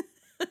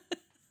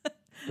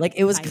 Like,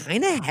 it was Bye.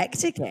 kind of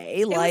hectic, eh?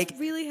 It Like, was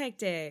really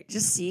hectic.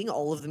 just seeing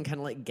all of them kind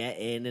of like get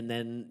in, and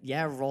then,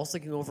 yeah, Ross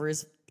looking over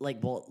his, like,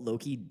 what,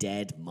 Loki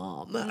dead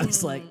mom. I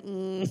was like,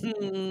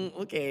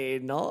 okay,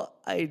 not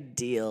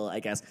ideal, I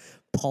guess.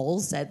 Paul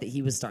said that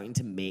he was starting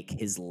to make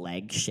his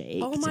leg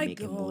shake Oh to my make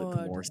him look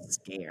God. more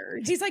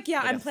scared. He's like, yeah,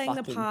 Like I'm a playing the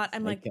fucking part.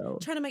 I'm like psycho.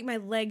 trying to make my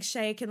legs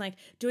shake and like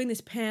doing this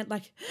pant,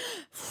 like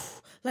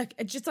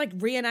it just like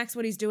reenacts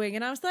what he's doing.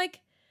 And I was like,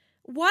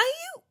 why are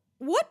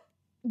you,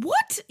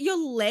 what? Your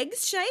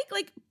legs shake?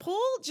 Like Paul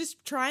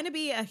just trying to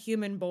be a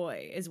human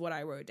boy is what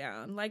I wrote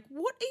down. Like,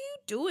 what are you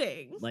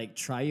doing? Like,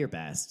 try your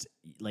best.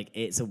 Like,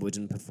 it's a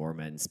wooden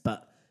performance,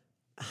 but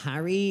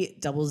Harry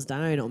doubles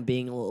down on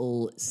being a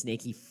little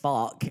snaky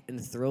fuck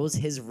and throws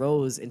his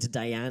rose into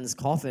Diane's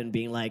coffin,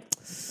 being like,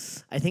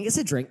 I think it's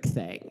a drink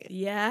thing.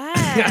 Yeah.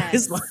 I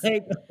was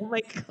like, oh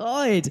my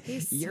God,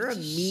 He's you're a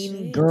such a mean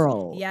shit.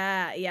 girl.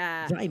 Yeah. You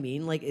know what I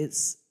mean? Like,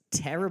 it's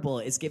terrible.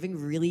 It's giving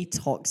really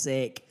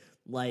toxic,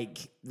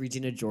 like,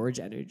 Regina George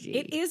energy.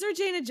 It is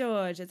Regina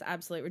George. It's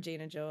absolute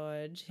Regina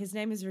George. His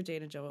name is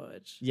Regina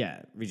George.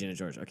 Yeah, Regina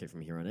George. Okay,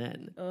 from here on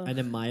in. Ugh. And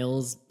then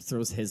Miles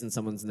throws his and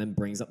someone's and then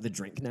brings up the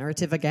drink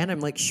narrative again. I'm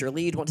like,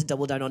 surely you'd want to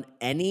double down on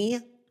any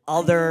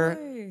other.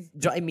 Do know. you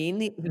know what I mean?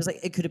 He was like,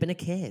 it could have been a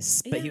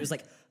kiss. But he Yeah. was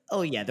like,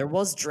 oh yeah, there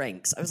was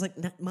drinks. I was like,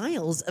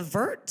 Miles,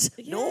 avert.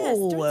 Yes,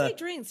 No. don't say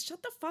drinks.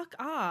 Shut the fuck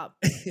up.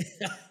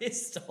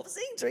 Stop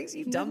saying drinks,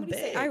 you dumb Nobody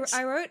say- bitch.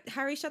 I wrote,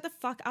 Harry, shut the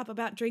fuck up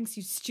about drinks,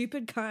 you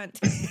stupid cunt.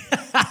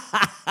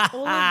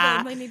 All of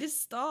them, they need to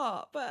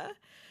stop.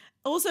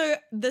 Also,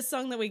 the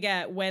song that we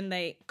get when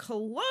they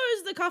close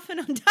the coffin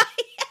on Diane.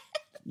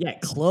 Yeah,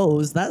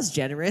 close. That's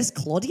generous.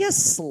 Claudia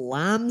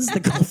slams the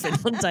coffin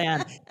on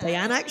Diane.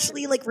 Diane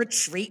actually like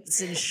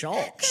retreats in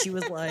shock. She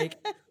was like,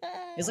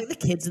 it's like the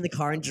kids in the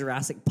car in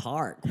Jurassic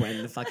Park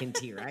when the fucking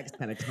T-Rex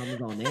kind of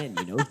comes on in,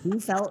 you know? Who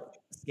felt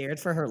scared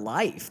for her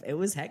life? It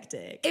was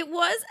hectic. It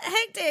was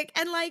hectic.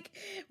 And like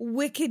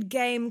Wicked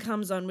Game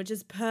comes on, which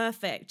is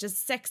perfect.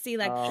 Just sexy,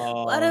 like,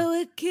 what a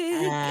wicked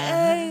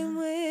game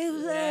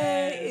we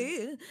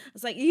play. I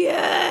was like,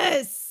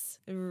 yes.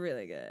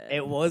 Really good.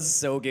 It was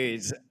so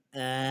good.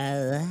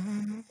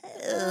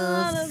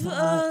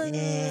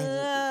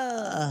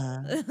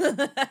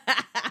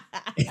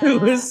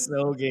 It was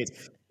so good.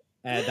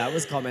 That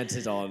was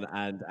commented on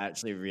and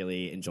actually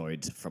really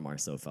enjoyed from our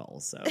sofa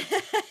also.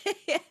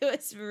 It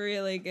was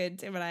really good.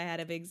 Tim and I had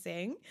a big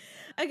sing.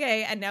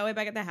 Okay, and now we're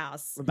back at the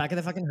house. We're back at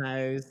the fucking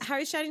house.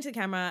 Harry's shouting to the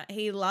camera.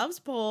 He loves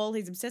Paul.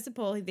 He's obsessed with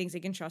Paul. He thinks he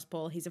can trust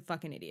Paul. He's a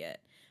fucking idiot.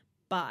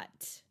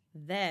 But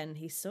then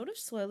he sort of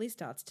slowly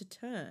starts to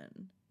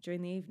turn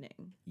during the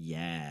evening.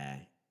 Yeah.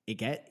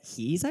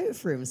 He's out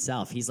for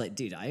himself. He's like,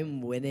 dude, I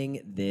am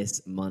winning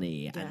this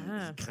money. Yeah.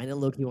 And he kind of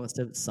low-key wants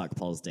to suck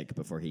Paul's dick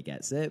before he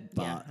gets it.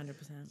 But Yeah,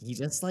 100%. he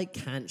just like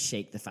can't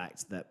shake the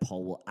fact that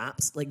Paul will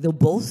they'll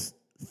both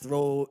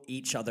throw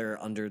each other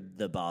under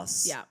the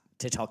bus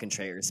to talk in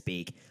Traitors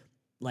speak.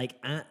 Like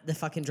at the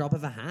fucking drop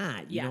of a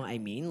hat. You know what I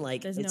mean?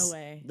 Like There's it's no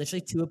way.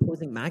 literally two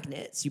opposing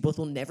magnets. You both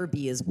will never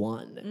be as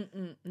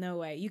one. No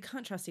way. You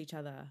can't trust each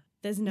other.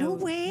 There's no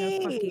way.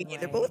 No fucking way.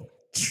 They're both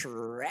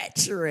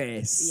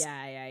treacherous.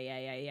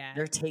 Yeah.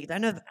 Their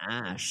takedown of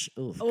Ash.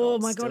 Oof, Oh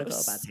God, my still God, it got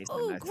was a bad taste in so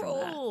my mouth from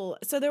that. cruel.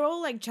 So they're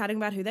all like chatting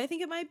about who they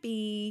think it might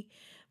be.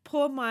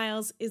 Poor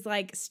Miles is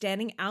like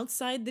standing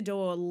outside the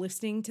door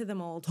listening to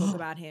them all talk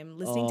about him,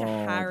 listening to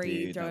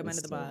Harry dude, throw that him was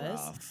under the so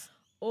bus. rough.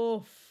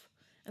 Oof.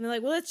 And they're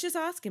like, well, let's just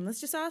ask him.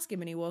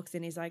 And he walks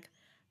in. He's like,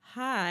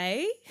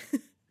 hi.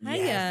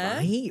 Hiya. Yeah,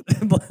 right?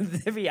 But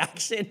the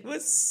reaction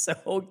was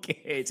so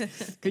good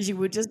because you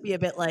would just be a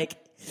bit like,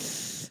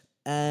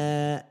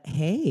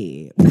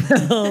 hey,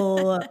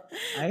 well,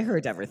 I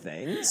heard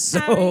everything. So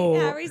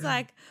Harry's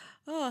like,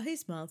 oh, he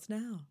smiles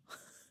now.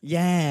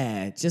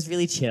 yeah, just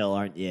really chill,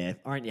 aren't you?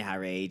 Aren't you,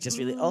 Harry? Just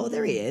really. Oh,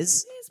 there he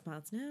is. He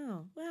smiles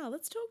now. Wow,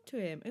 let's talk to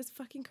him. It was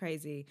fucking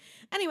crazy.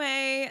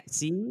 Anyway,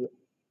 See,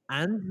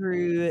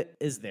 Andrew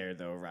is there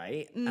though,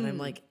 right? And I'm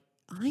like,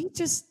 he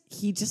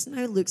just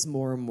now looks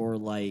more and more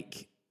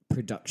like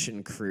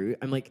production crew.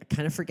 I'm like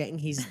kind of forgetting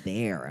he's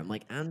there. I'm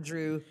like,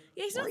 Andrew,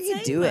 yeah, he's what not are you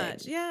saying doing?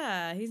 much.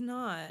 Yeah, he's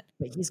not.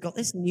 But he's got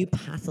this new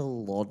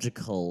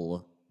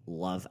pathological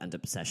love and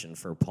obsession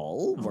for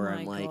Paul, where my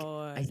I'm like,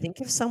 God. I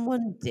think if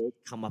someone did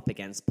come up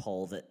against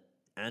Paul, that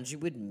Andrew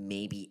would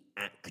maybe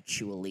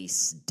actually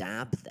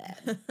stab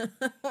them.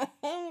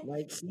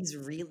 Like he's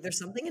real. There's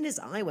something in his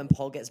eye when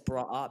Paul gets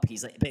brought up.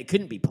 He's like, but it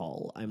couldn't be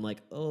Paul. I'm like,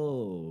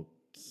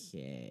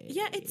 okay.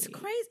 Yeah, it's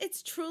crazy.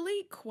 It's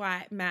truly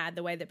quite mad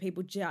the way that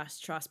people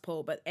just trust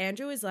Paul. But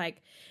Andrew is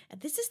like,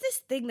 this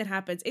thing that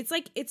happens. It's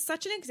like, it's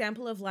such an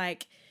example of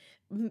like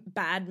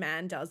bad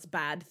man does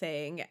bad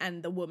thing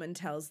and the woman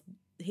tells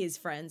his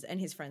friends, and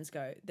his friends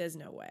go, there's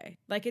no way.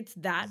 Like, it's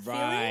that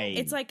Right. feeling.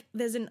 It's like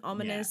there's an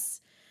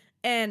ominous...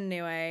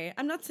 Anyway,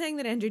 I'm not saying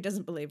that Andrew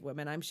doesn't believe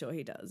women. I'm sure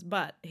he does.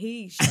 But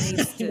she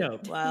needs to... No,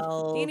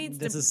 well, he needs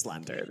this to... is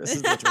slander. This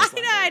is literal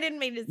slander. No, I didn't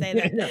mean to say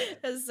that. No.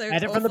 That's so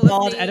Edit from the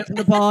awful of pod. me. Edit from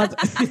the pod.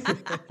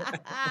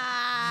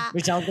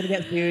 Michelle's going to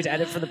get sued.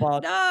 Edit from the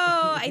pod. No,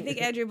 I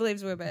think Andrew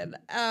believes women.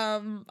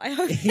 I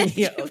hope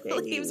Andrew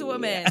believes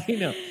women. I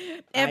know.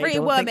 Every I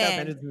don't woman. think that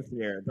sentence is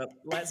here, but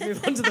let's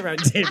move on to the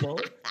round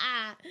table.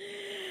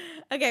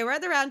 Okay, we're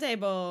at the round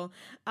table.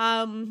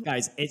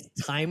 Guys, it's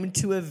time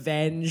to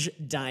avenge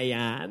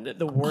Diane.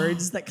 The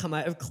words that come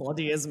out of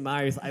Claudia's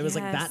mouth. I was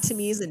like, that to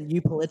me is a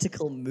new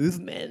political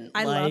movement.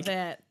 I love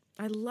it.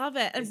 I love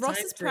it. And Ross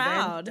is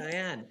proud.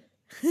 Diane.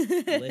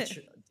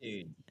 Literally,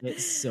 dude,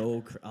 it's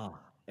so...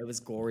 it was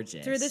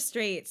gorgeous. Through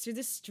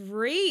the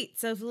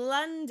streets of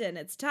London,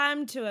 it's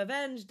time to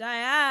avenge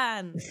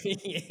Diane.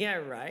 Yeah,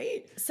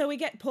 right? So we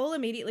get Paul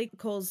immediately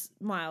calls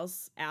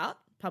Miles out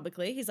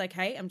publicly. He's like,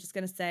 hey, I'm just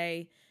going to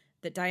say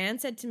that Diane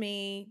said to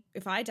me,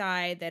 if I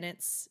die, then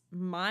it's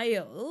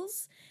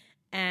Miles.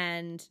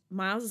 And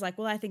Miles is like,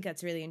 well, I think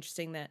that's really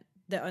interesting that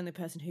the only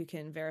person who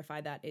can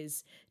verify that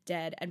is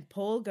dead. And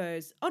Paul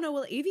goes, oh, no,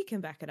 well, Evie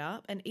can back it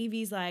up. And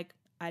Evie's like,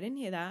 I didn't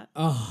hear that.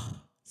 Oh,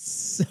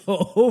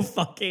 so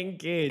fucking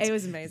good. It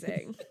was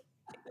amazing.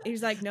 He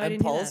was like, no, I and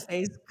didn't hear Paul's that.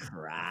 face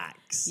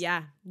cracks.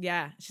 Yeah.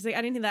 She's like,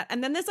 I didn't hear that.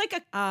 And then there's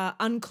like a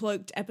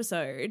uncloaked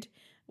episode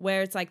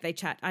where it's like they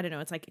chat. I don't know.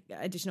 It's like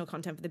additional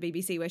content for the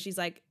BBC where she's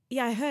like,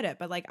 yeah, I heard it,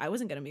 but like I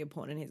wasn't going to be a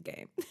pawn in his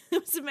game. It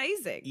was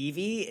amazing.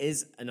 Evie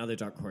is another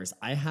dark horse.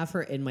 I have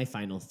her in my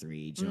final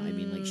three. Do you know what I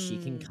mean? Like she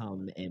can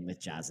come in with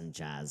Jazz and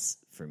Jazz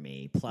for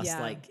me. Plus,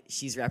 like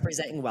she's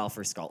representing well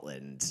for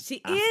Scotland.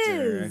 She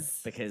is.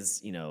 Because,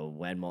 you know,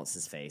 when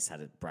What's-His Face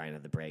had Brian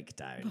had the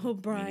breakdown, Oh,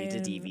 Brian. we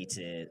needed Evie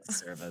to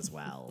serve as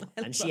well.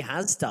 And she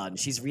has done.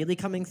 She's really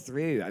coming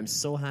through. I'm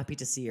so happy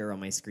to see her on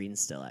my screen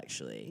still,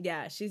 actually.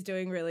 Yeah, she's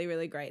doing really,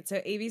 really great. So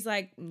Evie's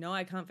like, no,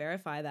 I can't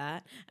verify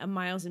that. And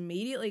Miles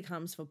immediately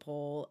comes for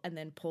Paul. And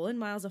then Paul and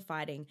Miles are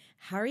fighting.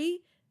 Harry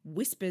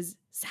whispers,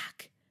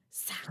 Zach.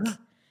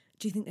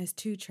 Do you think there's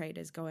two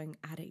traitors going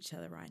at each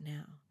other right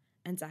now?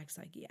 And Zach's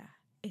like, yeah,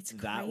 it's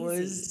crazy. That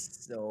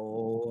was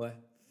so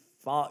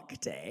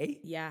fucked, eh?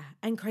 Yeah,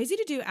 and crazy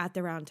to do at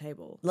the round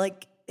table.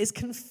 Like, is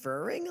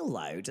conferring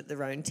allowed at the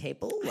round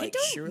table? Like,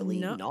 surely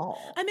not.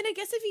 I mean, I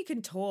guess if you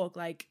can talk,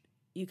 like,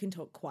 you can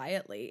talk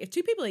quietly. If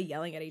two people are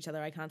yelling at each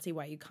other, I can't see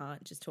why you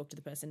can't just talk to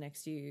the person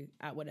next to you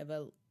at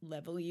whatever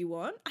level you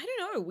want. I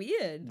don't know.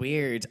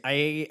 Weird.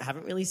 I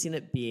haven't really seen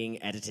it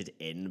being edited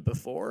in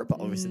before, but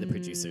obviously the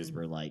producers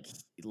were like,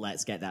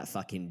 let's get that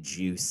fucking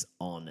juice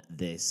on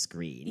the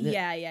screen.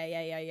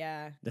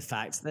 Yeah. The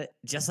fact that,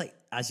 just like,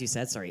 as you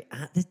said,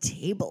 at the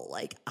table,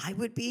 like, I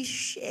would be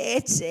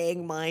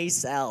shitting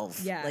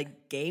myself. Yeah.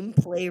 Like,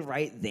 gameplay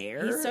right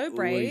there. He's so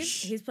brave.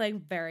 Whoosh. He's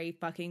playing very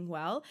fucking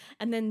well.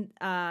 And then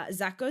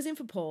Zach goes in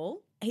for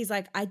Paul. He's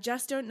like, I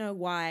just don't know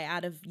why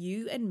out of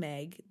you and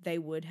Meg, they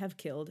would have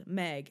killed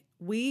Meg.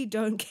 We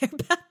don't care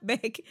about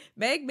Meg.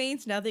 Meg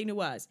means nothing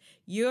to us.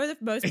 You're the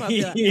most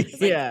popular. It's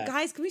like,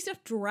 guys, can we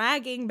stop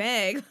dragging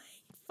Meg?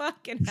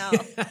 Fucking hell.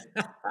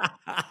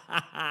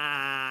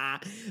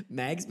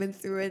 Meg's been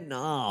through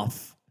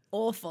enough.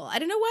 Awful. I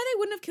don't know why they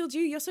wouldn't have killed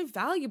you. You're so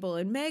valuable.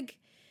 And Meg,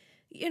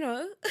 you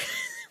know,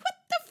 what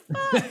the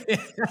fuck?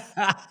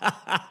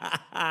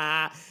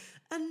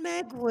 And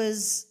Meg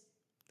was...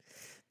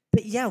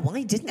 But yeah,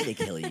 why didn't they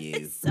kill you?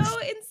 It's so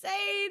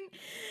insane.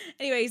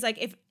 Anyway, he's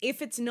like,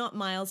 if it's not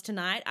Miles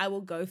tonight, I will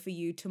go for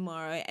you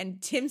tomorrow.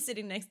 And Tim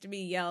sitting next to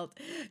me yelled,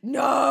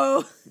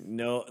 no.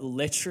 No,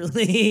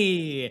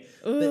 literally.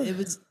 But it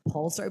was,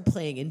 Paul started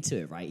playing into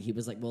it, right? He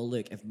was like, well,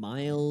 look, if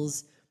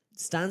Miles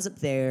stands up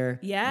there,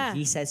 and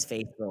he says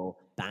faithful,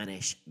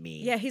 banish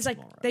me. Yeah, he's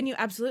tomorrow. like, then you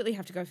absolutely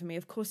have to go for me.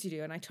 Of course you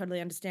do. And I totally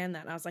understand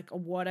that. And I was like, oh,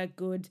 what a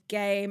good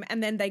game.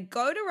 And then they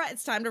go to write,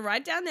 it's time to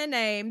write down their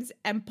names.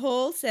 And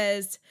Paul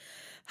says,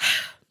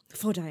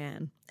 for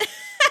Diane.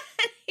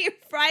 He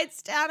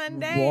writes down a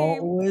name.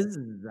 What was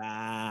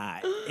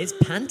that? It's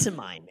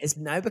pantomime. It's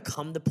now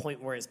become the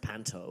point where it's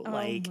panto. Oh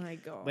my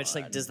God. Which,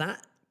 like, does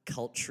that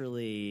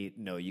culturally...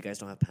 No, you guys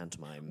don't have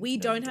pantomime. We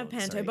No, don't have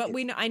panto, but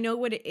I know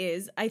what it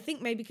is. I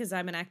think maybe because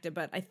I'm an actor,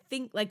 but I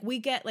think, like, we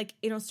get, like,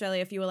 in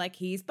Australia, if you were like,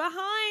 he's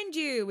behind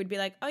you, we'd be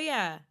like, oh,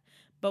 yeah.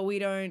 But we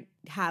don't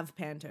have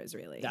pantos,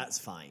 really. That's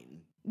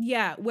fine.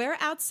 Yeah, we're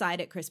outside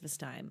at Christmas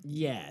time.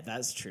 Yeah,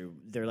 that's true.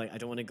 They're like, I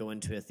don't want to go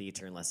into a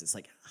theater unless it's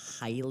like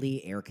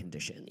highly air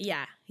conditioned.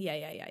 Yeah.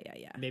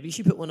 Maybe you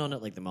should put one on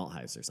at like the Malt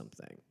House or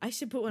something. I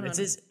should put one on. This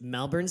is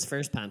Melbourne's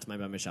first pantomime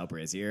by Michelle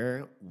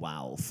Brazier.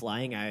 Wow.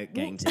 Flying out,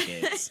 getting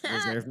tickets.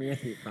 Reserve me a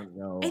seat front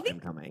row. I'm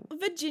coming.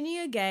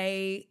 Virginia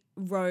Gay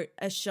wrote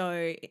a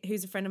show,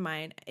 who's a friend of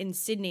mine, in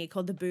Sydney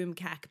called the Boom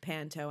Cack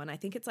Panto, and I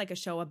think it's like a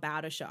show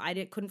about a show.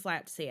 Couldn't fly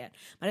out to see it,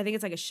 but I think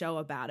it's like a show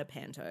about a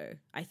panto,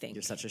 I think.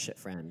 You're such a shit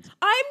friend.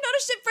 I'm not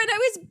a shit friend. I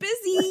was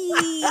busy.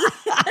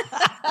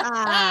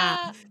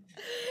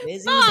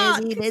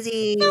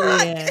 Busy.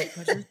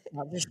 Fuck.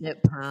 Such a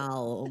shit,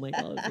 pal. Oh my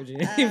god,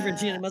 Virginia.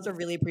 Virginia must have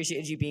really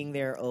appreciated you being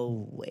there.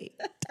 Oh, wait.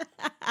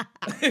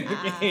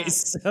 Okay,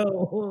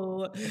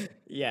 so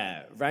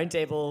yeah, round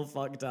table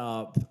fucked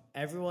up.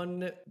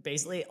 Everyone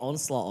basically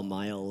onslaught on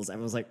Miles.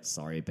 Everyone's like,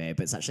 sorry, babe,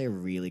 but it's actually a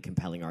really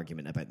compelling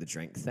argument about the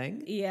drink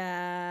thing.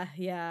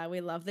 Yeah,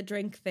 we love the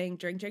drink thing.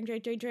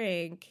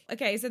 Drink.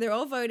 Okay, so they're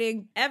all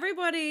voting.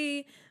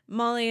 Everybody,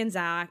 Molly and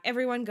Zach,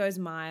 everyone goes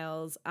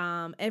Miles.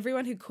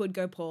 Everyone who could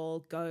go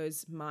Paul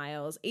goes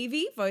Miles.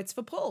 Evie votes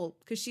for Paul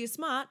because she is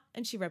smart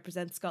and she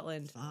represents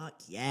Scotland.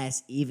 Fuck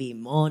yes, Evie,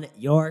 mon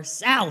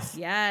yourself.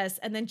 Yes,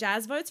 and then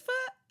Jazz votes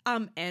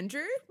for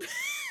Andrew.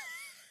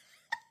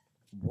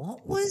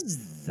 What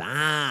was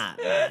that,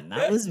 man?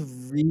 That was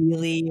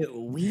really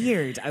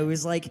weird. I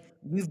was like,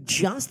 you've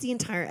just the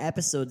entire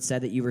episode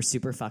said that you were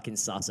super fucking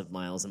sus of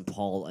Miles and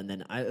Paul, and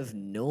then out of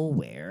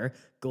nowhere,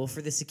 go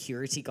for the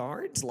security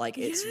guard? Like,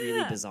 it's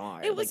really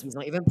bizarre. Like, he's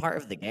not even part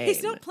of the game.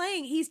 He's not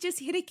playing. He's just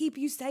here to keep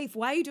you safe.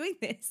 Why are you doing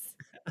this?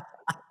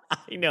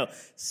 I know.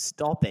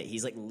 Stop it.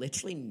 He's like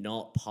literally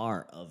not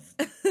part of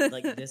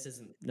like this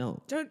isn't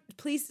no.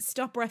 Please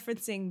stop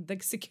referencing the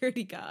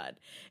security guard.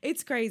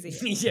 It's crazy.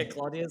 Yeah,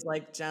 Claudia's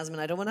like, Jasmine,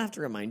 I don't want to have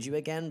to remind you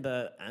again,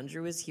 but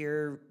Andrew is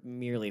here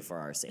merely for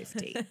our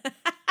safety.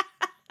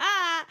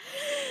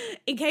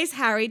 In case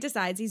Harry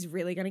decides he's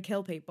really going to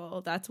kill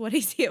people. That's what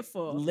he's here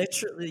for.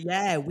 Literally,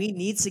 yeah. We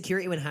need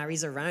security when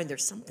Harry's around.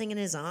 There's something in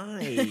his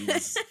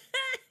eyes.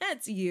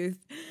 That's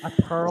youth. A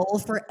pearl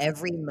for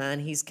every man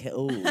he's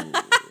killed.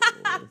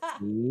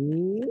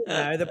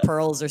 Now the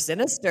pearls are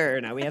sinister.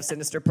 Now we have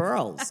sinister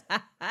pearls.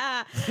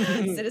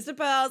 Sinister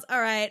pearls.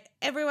 All right,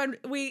 everyone.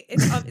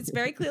 It's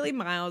very clearly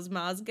Miles.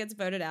 Miles gets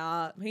voted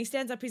out. He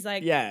stands up. He's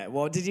like, "Yeah,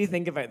 what did you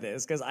think about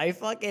this? Because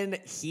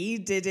he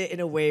did it in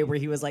a way where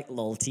he was like,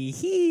 lol, tee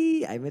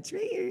hee, I'm a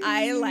traitor.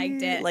 I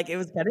liked it. Like it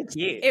was kind of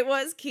cute. It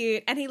was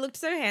cute, and he looked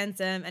so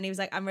handsome. And he was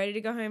like, I'm ready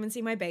to go home and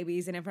see my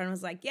babies. And everyone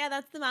was like, yeah,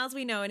 that's the Miles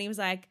we know. And he was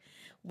like,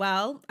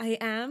 well, I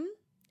am.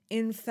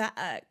 In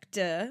fact,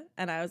 and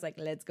I was like,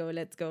 let's go.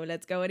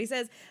 And he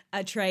says,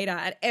 a traitor,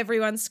 and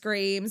everyone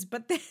screams,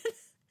 but then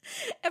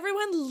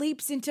everyone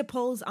leaps into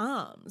Paul's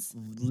arms.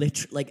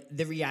 Literally, like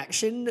the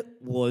reaction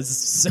was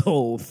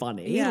so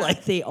funny. Yeah.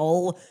 Like they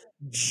all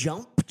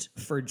jumped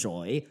for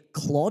joy.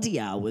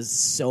 Claudia was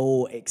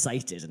so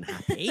excited and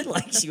happy.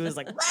 Like she was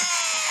like,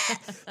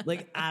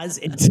 like as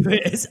into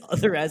it as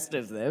the rest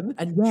of them.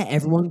 And yeah,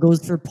 everyone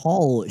goes for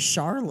Paul.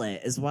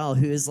 Charlotte as well,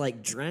 who is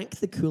like drank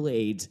the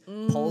Kool-Aid.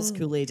 Paul's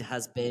Kool-Aid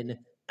has been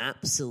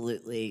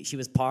absolutely, she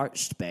was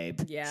parched, babe.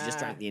 Yeah. She just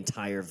drank the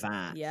entire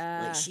vat.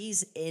 Yeah. Like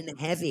she's in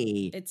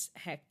heavy. It's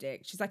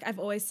hectic. She's like, I've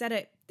always said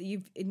it.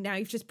 You've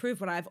just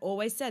proved what I've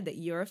always said, that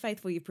you're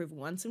faithful. You've proved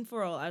once and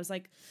for all. I was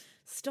like,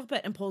 stop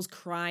it. And Paul's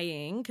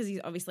crying because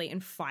he's obviously in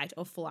fight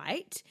or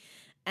flight.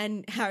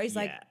 And Harry's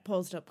like,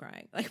 Paul, stop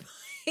crying. Like,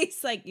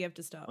 he's like, you have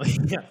to stop.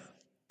 Yeah.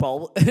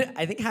 Paul,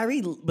 I think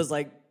Harry was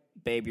like,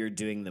 babe, you're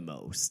doing the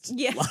most.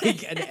 Yeah.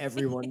 Like, and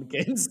everyone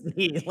can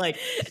see, like,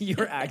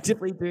 you're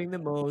actively doing the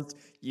most.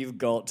 You've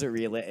got to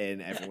reel it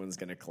in. Everyone's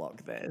going to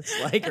clock this.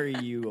 Like, are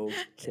you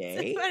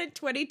okay? It's about a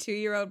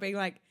 22-year-old being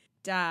like,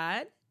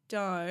 Dad,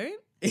 don't.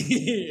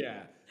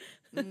 Yeah.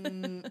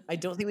 I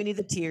don't think we need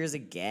the tears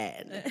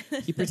again.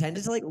 He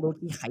pretended to like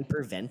low-key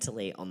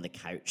hyperventilate on the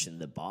couch in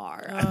the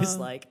bar. I was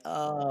like,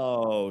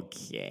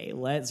 okay,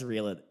 let's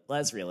reel it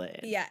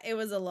in. Yeah, it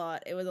was a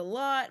lot.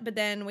 But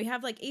then we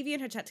have like Evie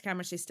and her chat to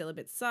camera. She's still a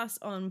bit sus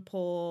on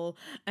Paul.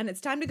 And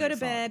it's time to go to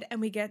bed. And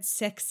we get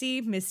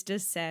sexy Mr.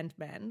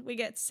 Sandman. We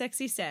get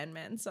sexy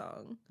Sandman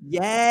song.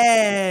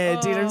 Yeah,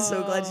 dude, I'm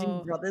so glad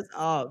you brought this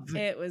up.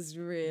 It was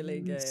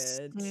really good.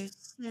 Mr.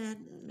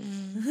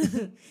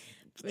 Sandman.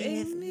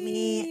 Give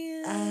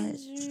me a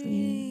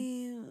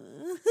dream.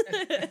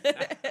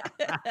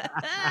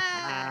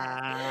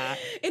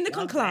 In the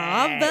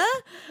conclave,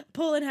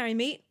 Paul and Harry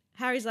meet.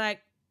 Harry's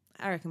like,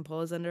 I reckon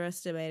Paul is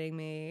underestimating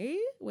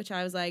me. Which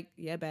I was like,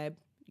 yeah, babe,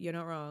 you're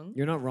not wrong.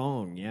 You're not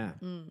wrong, yeah.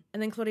 And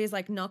then Claudia's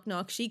like, knock,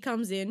 knock. She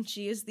comes in.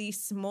 She is the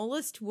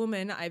smallest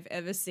woman I've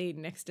ever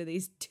seen next to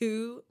these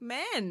two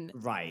men.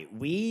 Right.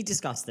 We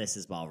discussed this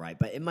as well, right?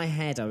 But in my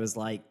head, I was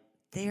like,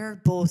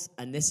 they're both,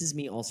 and this is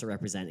me also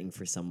representing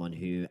for someone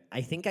who,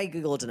 I think I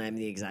Googled and I'm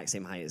the exact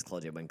same height as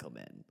Claudia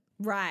Winkleman.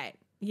 Right.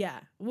 Yeah.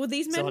 Well,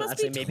 these men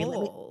must be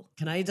tall.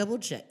 Can I double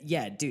check?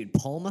 Yeah, dude,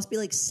 Paul must be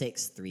like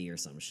 6'3" or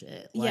some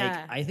shit. Like,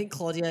 yeah. I think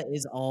Claudia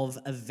is of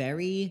a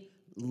very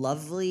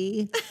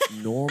lovely,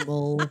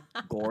 normal,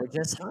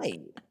 gorgeous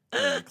height.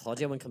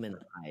 Claudia Winkleman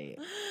height.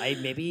 I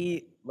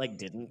maybe like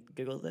didn't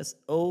Google this.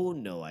 Oh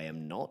no, I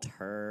am not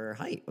her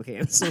height. Okay,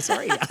 I'm so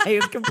sorry. I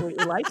have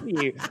completely lied to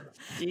you.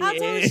 She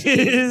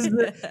is.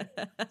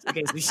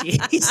 Okay, so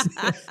she's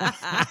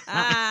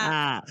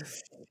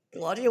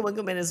Claudia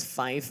Winkleman is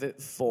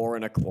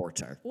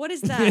 5'4.25". What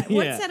is that?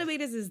 What Yeah.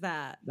 centimeters is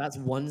that? That's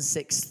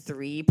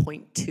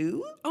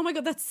 163.2. Oh my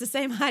god, that's the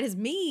same height as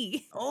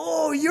me.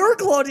 Oh, you're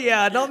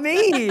Claudia, not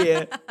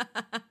me.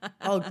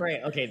 Oh,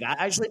 great. Okay, that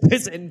actually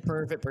puts it in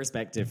perfect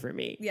perspective for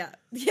me. Yeah.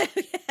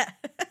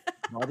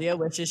 Claudia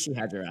wishes she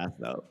had your ass,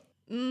 though.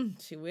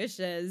 She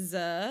wishes.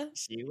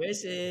 She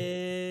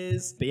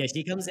wishes. But yeah,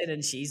 she comes in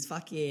and she's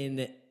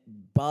fucking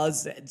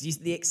buzzed. Do you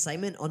see the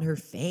excitement on her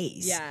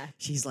face? Yeah.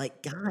 She's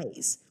like,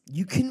 guys,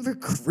 you can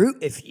recruit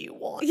if you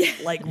want. Yeah.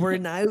 Like, we're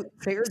now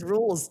Traitors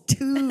Rules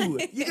 2.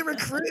 You can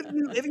recruit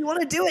if you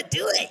want to do it.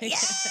 Do it.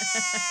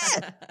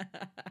 Yeah.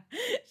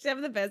 She's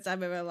having the best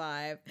time of her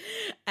life.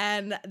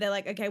 And they're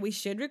like, okay, we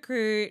should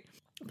recruit.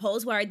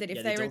 Paul's worried that if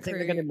Yeah, they don't recruit think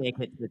they're going to make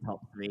it to the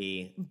top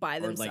 3 by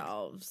or, like,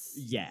 themselves.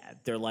 yeah,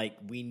 they're like,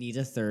 we need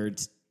a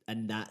third,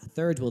 and that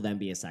third will then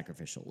be a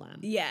sacrificial lamb.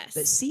 Yes.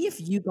 But see if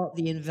you got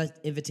the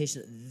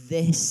invitation at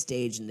this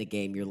stage in the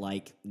game, you're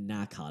like,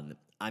 nah, cunt,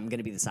 I'm going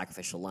to be the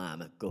sacrificial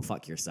lamb. Go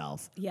fuck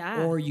yourself.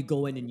 Yeah. Or you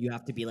go in and you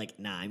have to be like,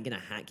 nah, I'm going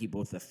to hack you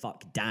both the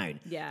fuck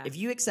down. Yeah. If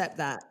you accept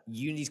that,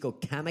 you need to go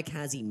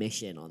kamikaze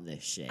mission on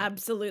this shit.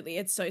 Absolutely.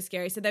 It's so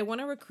scary. So they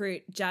want to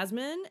recruit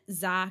Jasmine,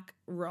 Zach,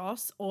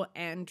 Ross, or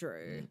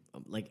Andrew.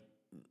 Like,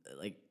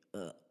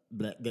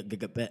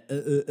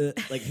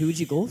 who would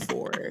you go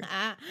for?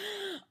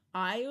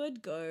 I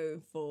would go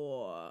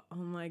for, oh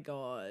my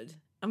God.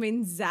 I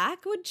mean,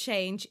 Zach would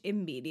change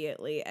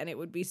immediately and it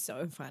would be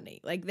so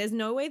funny. Like, there's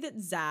no way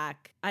that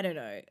Zach, I don't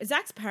know.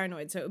 Zach's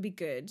paranoid, so it would be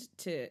good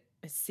to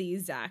see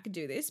Zach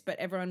do this, but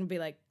everyone would be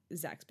like,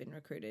 Zach's been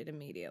recruited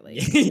immediately.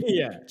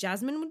 Yeah.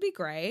 Jasmine would be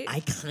great.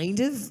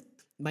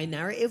 My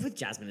narrative with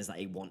Jasmine is that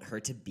I want her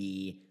to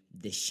be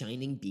the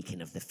shining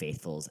beacon of the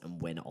faithfuls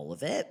and win all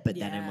of it. But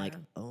then I'm like,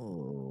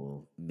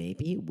 oh,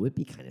 maybe it would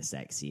be kind of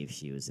sexy if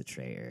she was a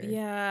traitor.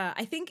 Yeah,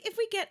 I think if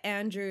we get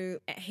Andrew,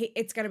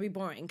 it's going to be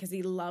boring because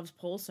he loves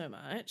Paul so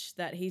much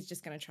that he's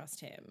just going to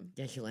trust him.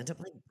 Yeah, he'll end up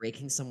like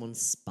breaking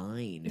someone's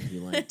spine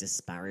who like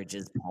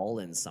disparages Paul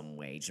in some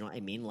way. Do you know what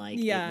I mean? Like,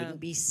 it wouldn't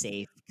be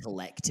safe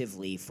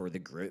collectively for the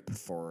group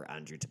for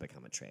Andrew to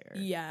become a traitor.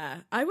 Yeah,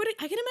 I can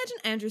imagine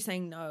Andrew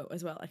saying no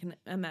as well. I can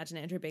imagine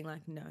Andrew being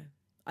like, no.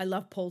 I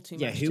love Paul too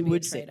much to be a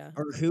traitor.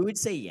 Who would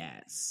say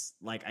yes?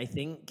 Like, I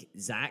think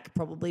Zach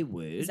probably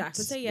would. Zach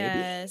would say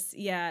yes.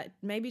 Yeah,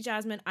 maybe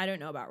Jasmine. I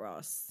don't know about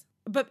Ross.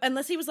 But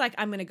unless he was like,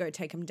 I'm going to go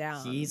take him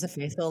down. He's a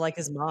faithful like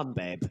his mom,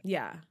 babe.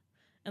 Yeah.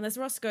 Unless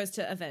Ross goes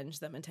to avenge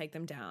them and take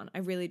them down. I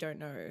really don't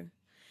know.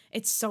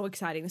 It's so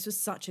exciting. This was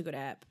such a good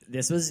app.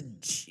 This was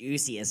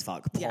juicy as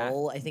fuck.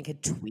 Paul, Yeah. I think,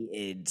 had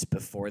tweeted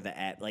before the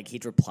app, like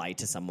he'd replied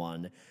to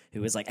someone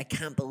who was like, I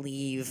can't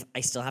believe I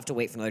still have to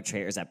wait for another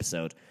Traitors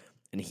episode.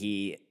 And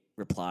he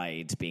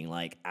replied being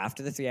like,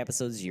 after the 3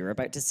 episodes you're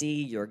about to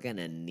see, you're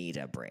gonna need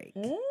a break.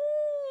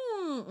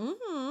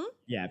 Mm-hmm.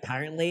 Yeah,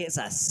 apparently it's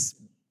a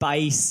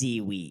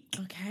spicy week.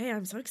 Okay,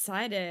 I'm so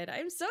excited.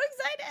 I'm so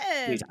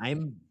excited. Dude,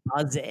 I'm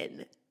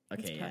buzzing.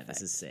 That's Okay, yeah, this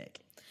perfect. is sick.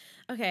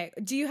 Okay,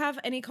 do you have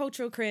any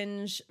cultural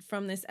cringe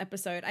from this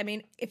episode? I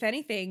mean, if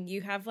anything,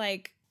 you have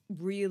like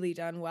really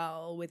done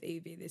well with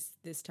Evie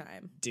this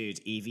time. Dude,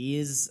 Evie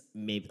is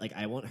maybe like,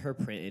 I want her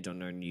printed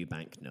on our new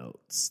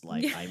banknotes.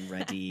 Like, I'm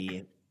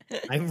ready.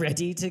 I'm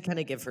ready to kind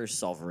of give her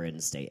sovereign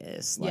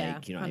status. Like, Yeah,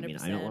 you know what I mean?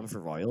 I don't 100%. want her for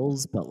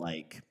royals, but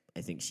like, I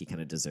think she kind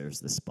of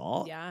deserves the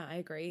spot. Yeah, I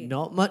agree.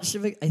 Not much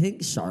of it. I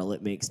think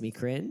Charlotte makes me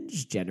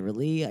cringe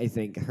generally. I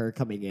think her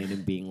coming in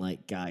and being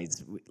like,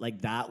 guys,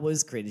 like that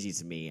was cringy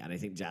to me. And I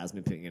think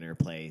Jasmine putting in her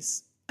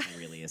place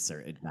really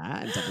asserted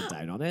that and doubled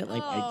down on it.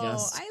 Like,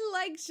 I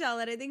like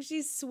Charlotte. I think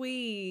she's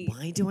sweet.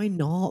 why do I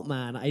not,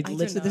 man? I don't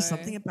literally, there's know.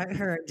 something about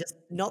her. Just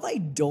not that I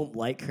don't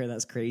like her.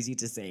 That's crazy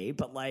to say,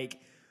 but like,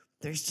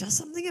 there's just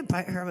something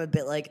about her. I'm a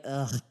bit like,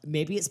 ugh.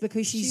 Maybe it's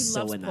because she's She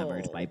so loves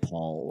enamored Paul. by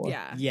Paul.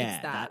 Yeah, yeah,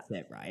 it's that. that's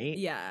it, right?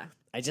 Yeah,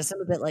 I just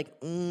am a bit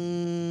like,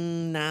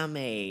 nah,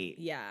 mate.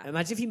 yeah.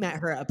 Imagine if you met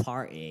her at a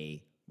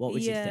party. What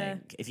would you Yeah.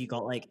 think? If you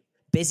got like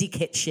busy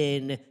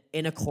kitchen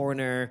in a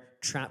corner,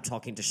 trapped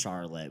talking to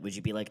Charlotte, would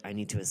you be like, I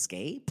need to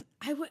escape?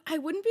 I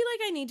wouldn't be like,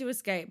 I need to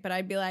escape, but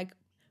I'd be like,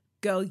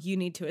 girl, you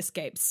need to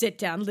escape. Sit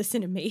down, listen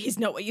to me. He's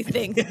not what you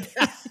think.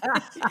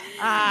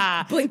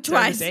 Blink twice.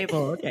 Turn the table,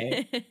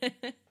 okay.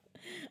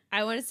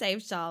 I want to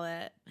save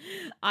Charlotte.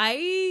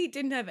 I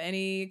didn't have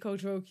any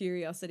cultural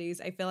curiosities.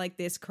 I feel like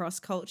this cross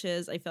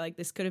cultures. I feel like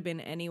this could have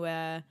been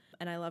anywhere,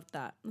 and I loved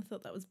that. I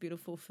thought that was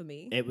beautiful for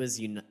me. It was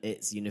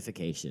it's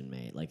unification,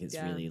 mate. Like, it's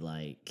Yeah. really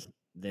like,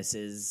 this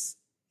is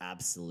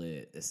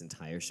absolute. This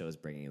entire show is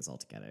bringing us all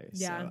together.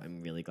 Yeah. So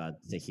I'm really glad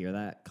to hear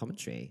that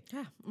commentary.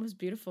 Yeah, it was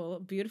beautiful.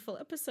 Beautiful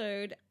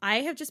episode. I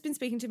have just been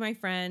speaking to my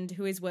friend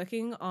who is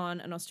working on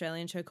an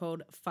Australian show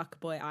called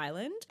Fuckboy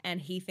Island,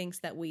 and he thinks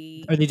that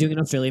we... Are they doing an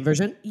Australian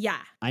version? Yeah.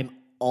 I'm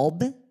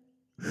obsessed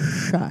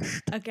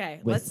Okay,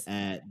 with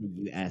the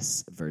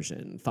US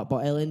version.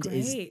 Fuckboy Island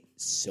is Great.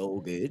 so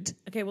good.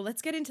 Okay, well,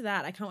 let's get into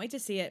that. I can't wait to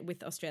see it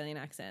with Australian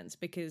accents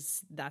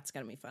because that's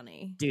going to be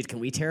funny. Dude, can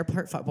we tear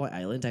apart Fuckboy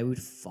Island? I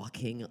would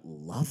fucking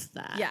love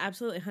that. Yeah,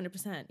 absolutely,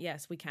 100%.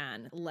 Yes, we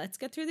can. Let's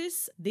get through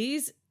this.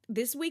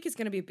 This week is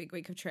going to be a big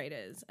week of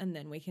Traitors, and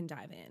then we can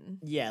dive in.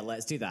 Yeah,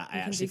 let's do that. I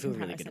can actually do feel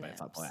really good about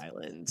comparison Fuckboy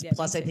Island. Yeah,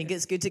 Plus, me I think too.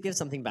 it's good to give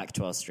something back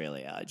to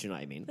Australia. Do you know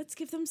what I mean? Let's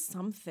give them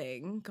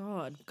something.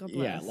 God bless.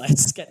 Yeah,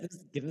 let's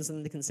give them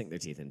something they can sink their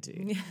teeth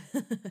into.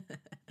 All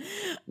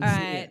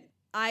right.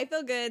 I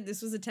feel good.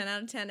 This was a 10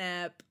 out of 10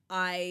 ep.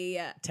 10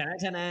 out of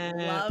 10 app.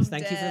 Loved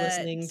Thank you for it.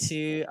 listening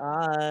to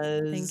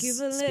us. Thank you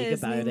for Speak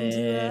about listening to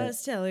it.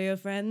 us. Tell your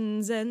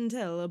friends and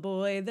tell a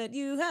boy that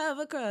you have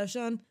a crush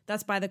on.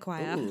 That's by the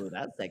choir. Ooh,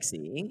 that's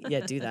sexy. Yeah,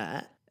 do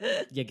that.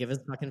 Yeah, give us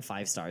fucking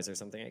 5 stars or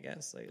something, I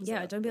guess. Like,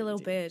 Yeah, don't be a little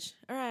bitch.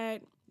 All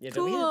right. Yeah,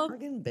 cool. don't be a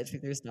fucking bitch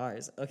with your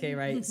stars. Okay,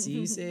 right. See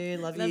you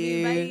soon. Love Love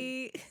you.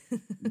 you.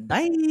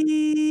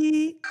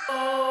 Bye.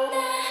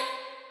 Bye.